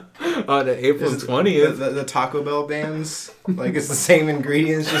 6.0 on April 20th. The Taco Bell bands, like it's the same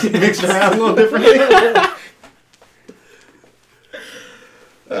ingredients, just mixed around a little differently.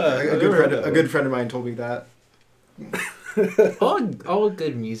 A good friend of mine told me that. all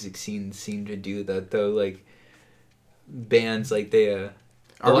good music scenes seem to do that though. Like bands, like they.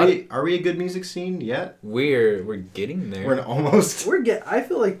 Are we a good music scene yet? We're getting there. We're almost. I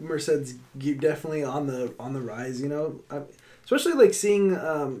feel like Merced's definitely on the rise. You know, especially like seeing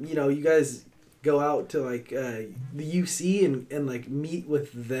you guys go out to like the UC and like meet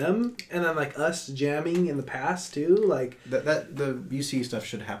with them, and then like us jamming in the past too. Like that the UC stuff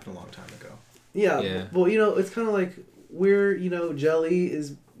should happen a long time ago. Yeah. Well, it's kind of like we're Jelly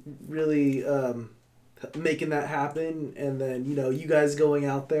is really. Making that happen, and then you guys going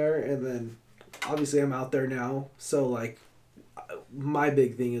out there, and then obviously I'm out there now, so like my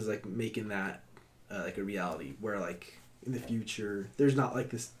big thing is like making that like a reality where like in the future there's not like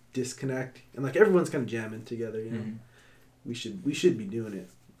this disconnect and like everyone's kind of jamming together. Mm-hmm. we should be doing it.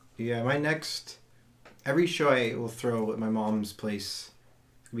 Yeah, every show I will throw at my mom's place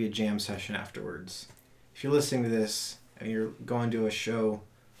will be a jam session afterwards. If you're listening to this and you're going to a show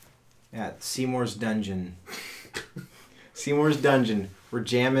at Seymour's Dungeon. Seymour's Dungeon. We're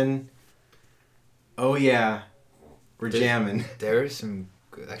jamming. Oh yeah. We're jamming. There is some...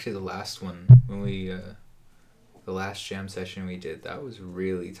 Actually, the last one, when we... the last jam session we did, that was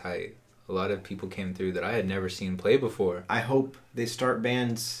really tight. A lot of people came through that I had never seen play before. I hope they start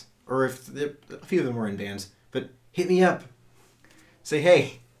bands, or if a few of them were in bands, but hit me up. Say,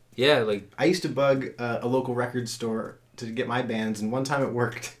 hey. Yeah, like... I used to bug a local record store to get my bands, and one time it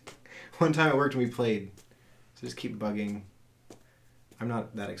worked. One time it worked and we played. So just keep bugging. I'm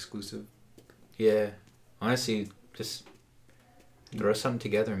not that exclusive. Yeah. Honestly, just throw something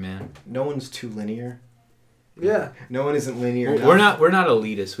together, man. No one's too linear. Yeah. No one isn't linear. We're not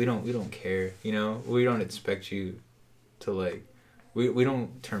elitist. We don't care, We don't expect you to like we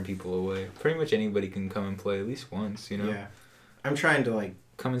don't turn people away. Pretty much anybody can come and play at least once, Yeah. I'm trying to like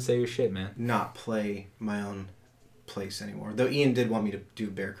come and say your shit, man. Not play my own place anymore. Though Ian did want me to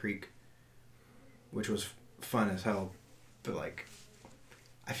do Bear Creek, which was fun as hell, but like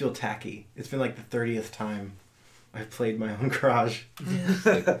I feel tacky. It's been like the 30th time I've played my own garage.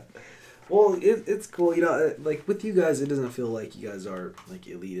 Well, it's cool, like with you guys, it doesn't feel like you guys are like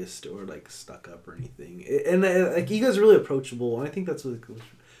elitist or like stuck up or anything, and like you guys are really approachable, and I think that's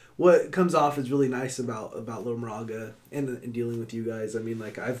what comes off is really nice about Little Moraga and dealing with you guys. I mean,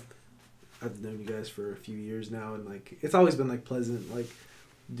 like I've known you guys for a few years now, and like it's always been like pleasant, like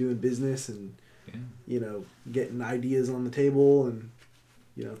doing business and getting ideas on the table and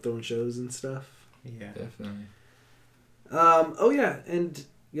throwing shows and stuff. Yeah, definitely. Oh yeah, and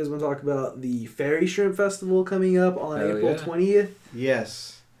you guys want to talk about the Fairy Shrimp Festival coming up on April 20th?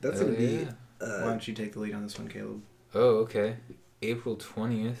 Yes. That's going to be... why don't you take the lead on this one, Caleb? Oh, okay. April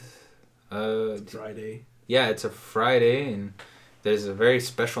 20th. Friday. Yeah, it's a Friday, and there's a very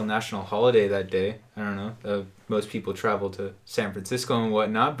special national holiday that day. I don't know. Most people travel to San Francisco and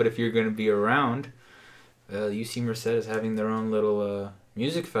whatnot, but if you're going to be around, UC Merced is having their own little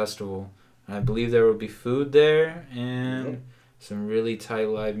music festival. And I believe there will be food there, and some really tight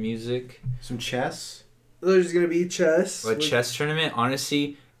live music. Some chess. There's going to be chess. A chess tournament.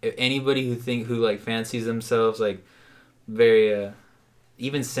 Honestly, if anybody who like fancies themselves like very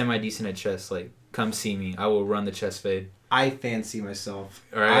even semi-decent at chess, like come see me. I will run the chess fade. I fancy myself.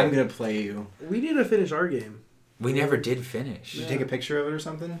 All right. I'm going to play you. We need to finish our game. We never did finish. Did you take a picture of it or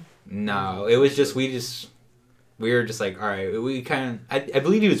something? No, it was just we were just like, all right, we kind of I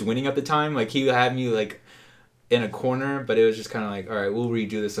believe he was winning at the time. Like he had me like in a corner, but it was just kind of like, all right, we'll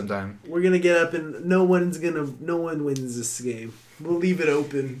redo this sometime. We're gonna get up and no one wins this game. We'll leave it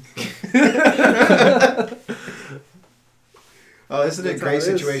open. Oh, isn't it a great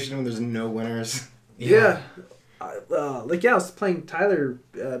situation when there's no winners? Yeah. I was playing Tyler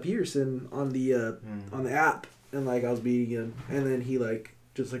Peterson on the app, and like I was beating him, and then he like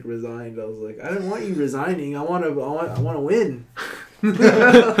just like resigned. I was like, I didn't want you resigning. I want to win. I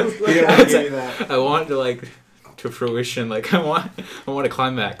want to like to fruition. Like I want a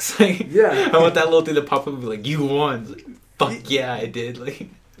climax. Yeah. I want that little thing to pop up and be like, you won. Like, fuck yeah, I did. Like.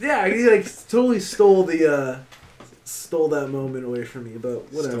 Yeah, he like totally stole that moment away from me,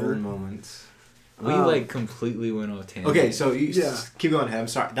 but whatever. Stolen moments. We like completely went off tangent. Okay, so you keep going. I'm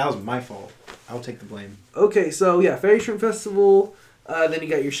sorry. That was my fault. I'll take the blame. Okay, so yeah, Fairy Shrimp Festival. Then you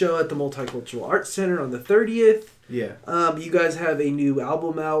got your show at the Multicultural Arts Center on the 30th. Yeah. You guys have a new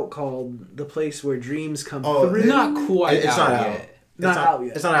album out called "The Place Where Dreams Come Through." Not quite. It's not out. Not out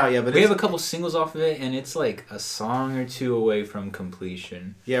yet. It's not out yet, but we have a couple singles off of it, and it's like a song or two away from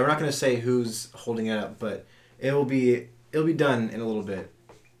completion. Yeah, we're not gonna say who's holding it up, but it'll be done in a little bit.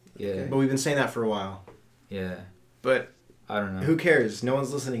 Yeah. But we've been saying that for a while. Yeah. But I don't know. who cares? No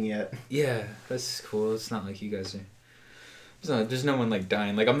one's listening yet. Yeah, that's cool. It's not like you guys are. There's no one like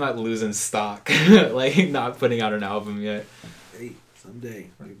dying. Like I'm not losing stock. Like not putting out an album yet. Hey, someday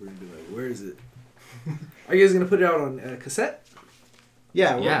people are gonna be like, "Where is it?" Are you guys gonna put it out on cassette?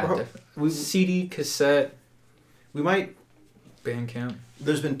 Yeah, definitely. CD, cassette. We might. Bandcamp.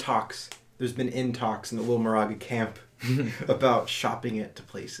 There's been talks. There's been talks in the Little Moraga camp about shopping it to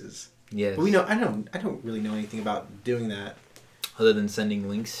places. Yes. But I don't really know anything about doing that. Other than sending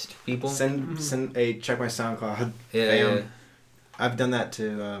links to people. Send a check my SoundCloud. Yeah. I've done that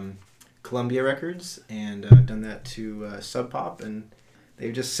to Columbia Records, and I've done that to Sub Pop, and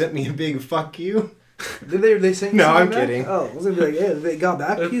they've just sent me a big fuck you. Did they send you No, something I'm back? kidding. Oh, I was gonna be like, yeah, they got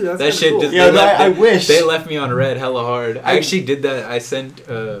back to you. That's that shit cool. just I wish they left me on red hella hard. I actually did that. I sent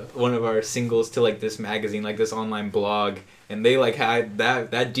one of our singles to like this magazine, like this online blog, and they like had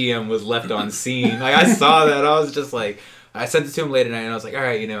that DM was left on scene. Like I saw that, I was just like, I sent it to them late at night, and I was like, all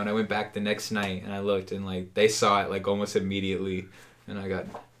right, and I went back the next night and I looked, and like they saw it like almost immediately, and I got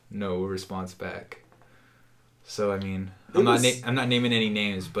no response back. So I mean, I'm not naming any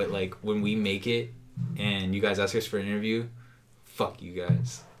names, but like when we make it and you guys ask us for an interview, fuck you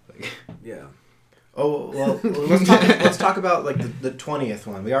guys. Like, yeah. Oh well, let's talk about like the 20th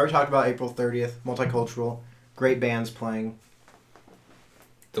one. We already talked about April 30th, multicultural, great bands playing.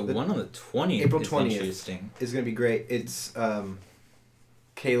 The one on the 20th. April is 20th interesting. is gonna be great. It's the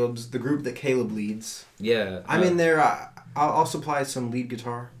group that Caleb leads. Yeah. I'm in there. I'll supply some lead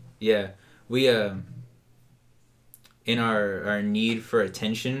guitar. Yeah, we in our need for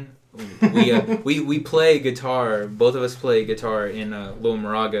attention, we play guitar. Both of us play guitar in Little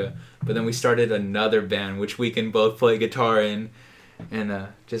Moraga, but then we started another band which we can both play guitar in, and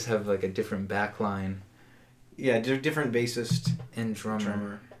just have like a different back line. Yeah, different bassist and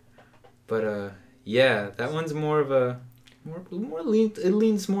drummer. But yeah, that one's more of a it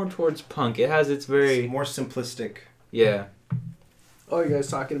leans more towards punk. It has its very more simplistic. Yeah. Oh, you guys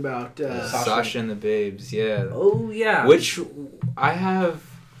talking about Sasha and the Babes, yeah. Oh yeah. Which I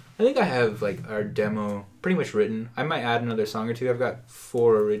think I have like our demo pretty much written. I might add another song or two. I've got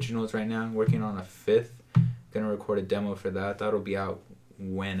 4 originals right now. I'm working on a 5th. Gonna record a demo for that. That'll be out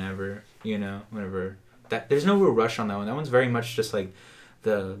whenever, whenever. There's no real rush on that one. That one's very much just like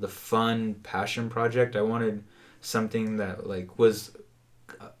the fun passion project. I wanted something that like was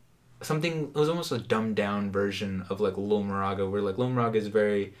it was almost a dumbed down version of like Little Moraga, where like Little Moraga is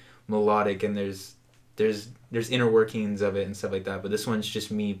very melodic and there's inner workings of it and stuff like that, but this one's just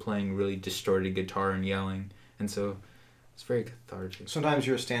me playing really distorted guitar and yelling, and so it's very cathartic. Sometimes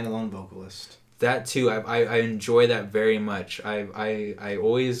you're a standalone vocalist. That too, I enjoy that very much. I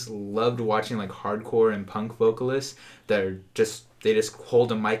always loved watching like hardcore and punk vocalists that are just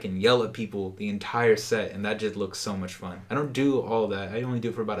hold a mic and yell at people the entire set, and that just looks so much fun. I don't do all that. I only do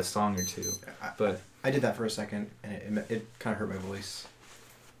it for about a song or two. But I did that for a second, and it kind of hurt my voice.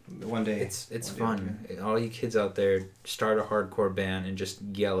 One day it's fun. All you kids out there, start a hardcore band and just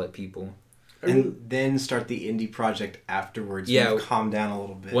yell at people. And then start the indie project afterwards. Yeah, calm down a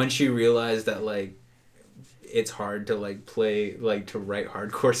little bit. Once you realize that like it's hard to like play like to write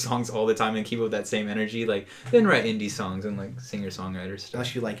hardcore songs all the time and keep up that same energy, like then write indie songs and like singer-songwriter stuff.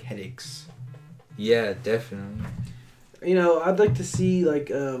 Unless you like headaches. Yeah, definitely. I'd like to see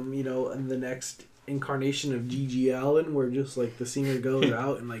like in the next incarnation of G.G. Allen, where just like the singer goes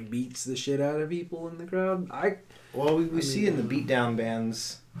out and like beats the shit out of people in the crowd. We see in the beatdown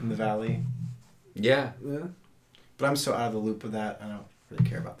bands in the Valley. Yeah. But I'm so out of the loop of that. I don't really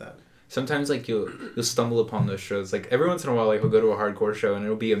care about that. Sometimes like you'll stumble upon those shows. Like every once in a while, like we'll go to a hardcore show and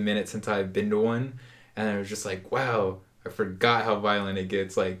it'll be a minute since I've been to one, and I was just like, wow, I forgot how violent it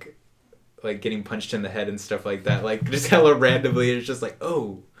gets. Like getting punched in the head and stuff like that. Like just hella randomly, it's just like,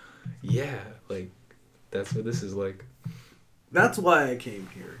 oh, yeah, like that's what this is like. That's why I came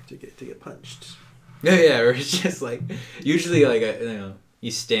here to get punched. Yeah, or it's just like usually like you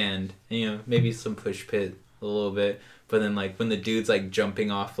stand and maybe some push pit a little bit, but then like when the dude's like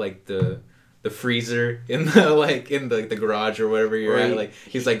jumping off like the freezer in the garage or wherever you're at, like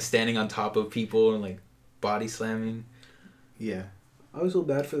he's like standing on top of people and like body slamming. Yeah. I always feel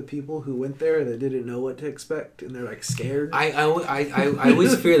bad for the people who went there that didn't know what to expect and they're like scared. I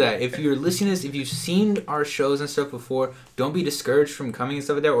always fear that. If you're listening to this, if you've seen our shows and stuff before, don't be discouraged from coming and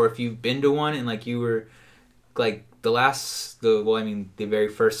stuff like that. Or if you've been to one and like you were like the very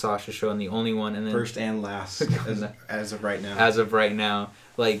first Sasha show and the only one, and then First and last, as of right now. As of right now,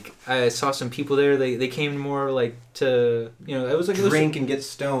 like I saw some people there. They came more like to it was like drink and get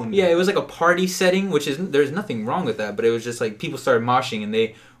stoned. Yeah, it was like a party setting, which is there's nothing wrong with that, but it was just like people started moshing and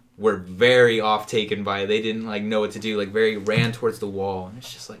they were very off taken by it. They didn't like know what to do. Like very ran towards the wall, and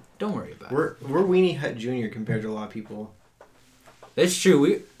it's just like don't worry about it. We're Weenie Hut Jr. compared to a lot of people. That's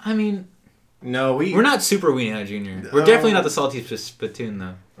true. We're not super Weenie Hut Jr. We're definitely not the Salty Spittoon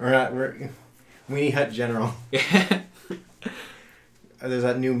though. We're Weenie Hut General. Yeah. There's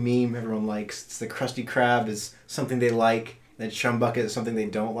that new meme everyone likes. It's the Krusty Krab is something they like, and then Chumbucket is something they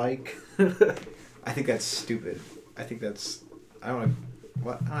don't like. I think that's stupid. I don't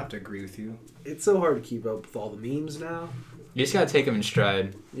have to agree with you. It's so hard to keep up with all the memes now. You just gotta take them in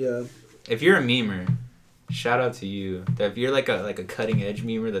stride. Yeah. If you're a memer, shout out to you. If you're like a cutting edge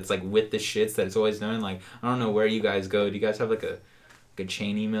memer that's like with the shits that it's always known, like I don't know where you guys go. Do you guys have like a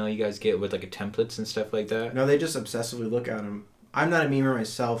chain email you guys get with like a templates and stuff like that? No, they just obsessively look at them. I'm not a memer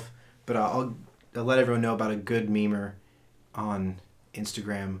myself, but I'll let everyone know about a good memer on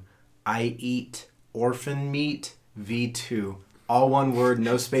Instagram. I eat orphan meat V2. All one word,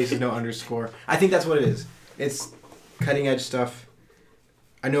 no spaces, no underscore. I think that's what it is. It's cutting edge stuff.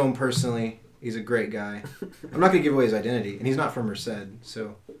 I know him personally. He's a great guy. I'm not going to give away his identity, and he's not from Merced,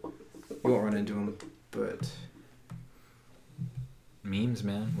 so you won't run into him, but... Memes,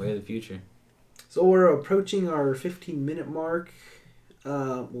 man. Way of the future. So we're approaching our 15-minute mark.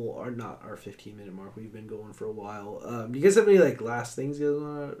 Not our 15-minute mark. We've been going for a while. Do you guys have any like last things you guys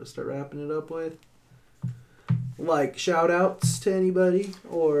want to start wrapping it up with? Like shout-outs to anybody?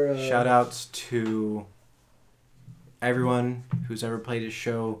 Or shout-outs to everyone who's ever played his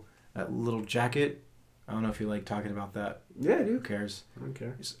show at Little Jacket. I don't know if you like talking about that. Yeah, I do. Who cares? I don't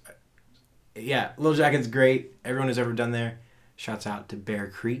care. Yeah, Little Jacket's great. Everyone who's ever done there. Shouts out to Bear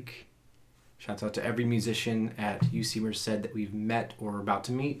Creek. Shouts out to every musician at UC Merced that we've met or are about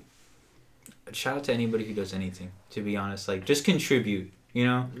to meet. Shout out to anybody who does anything, to be honest. Like, just contribute,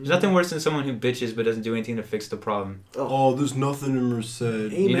 There's nothing worse than someone who bitches but doesn't do anything to fix the problem. Oh, there's nothing in Merced.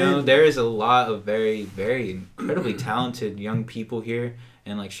 Amen. There is a lot of very, very incredibly talented young people here.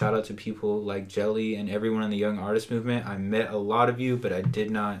 And, like, shout out to people like Jelly and everyone in the young artist movement. I met a lot of you, but I do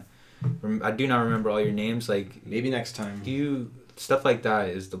not remember all your names. Like, maybe next time. Stuff like that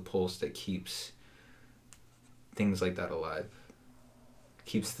is the pulse that keeps things like that alive.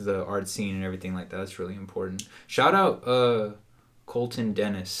 Keeps the art scene and everything like that. That's really important. Shout out Colton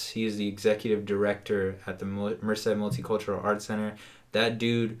Dennis. He is the executive director at the Merced Multicultural Arts Center. That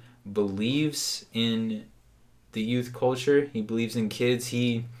dude believes in the youth culture. He believes in kids.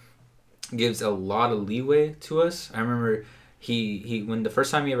 He gives a lot of leeway to us. I remember he when the first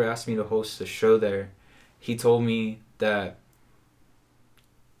time he ever asked me to host a show there, he told me that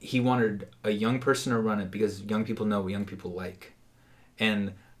he wanted a young person to run it because young people know what young people like.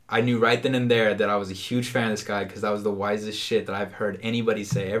 And I knew right then and there that I was a huge fan of this guy because that was the wisest shit that I've heard anybody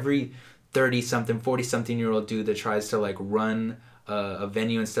say. Every 30-something, 40-something-year-old dude that tries to like run a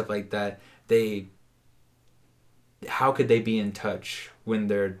venue and stuff like that, how could they be in touch when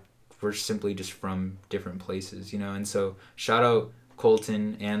we're simply just from different places, And so shout out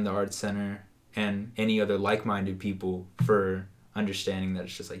Colton and the Arts Center and any other like-minded people for understanding that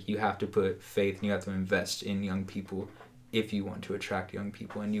it's just like you have to put faith and you have to invest in young people if you want to attract young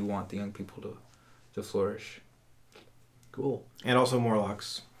people and you want the young people to flourish. Cool. And also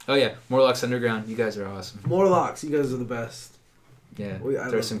Morlocks. Oh yeah, Morlocks Underground. You guys are awesome. Morlocks, you guys are the best. Yeah,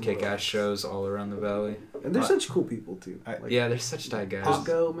 there's some kick-ass shows all around the valley. And they're such cool people too. Yeah, they're such tight guys.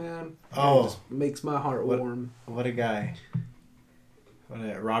 Paco, man. Oh, just makes my heart warm. What a guy.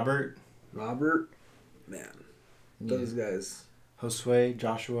 Robert, man. Those guys. Josue,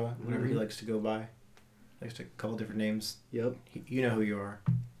 Joshua, whatever he likes to go by. Likes a couple different names. Yep. You know who you are.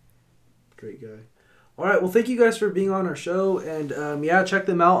 Great guy. All right. Well, thank you guys for being on our show. And check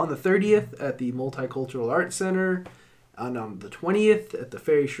them out on the 30th at the Multicultural Arts Center. And on the 20th at the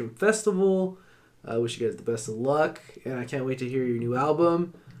Fairy Shrimp Festival. I wish you guys the best of luck. And I can't wait to hear your new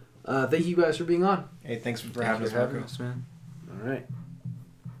album. Thank you guys for being on. Hey, thanks for having us, man. All right.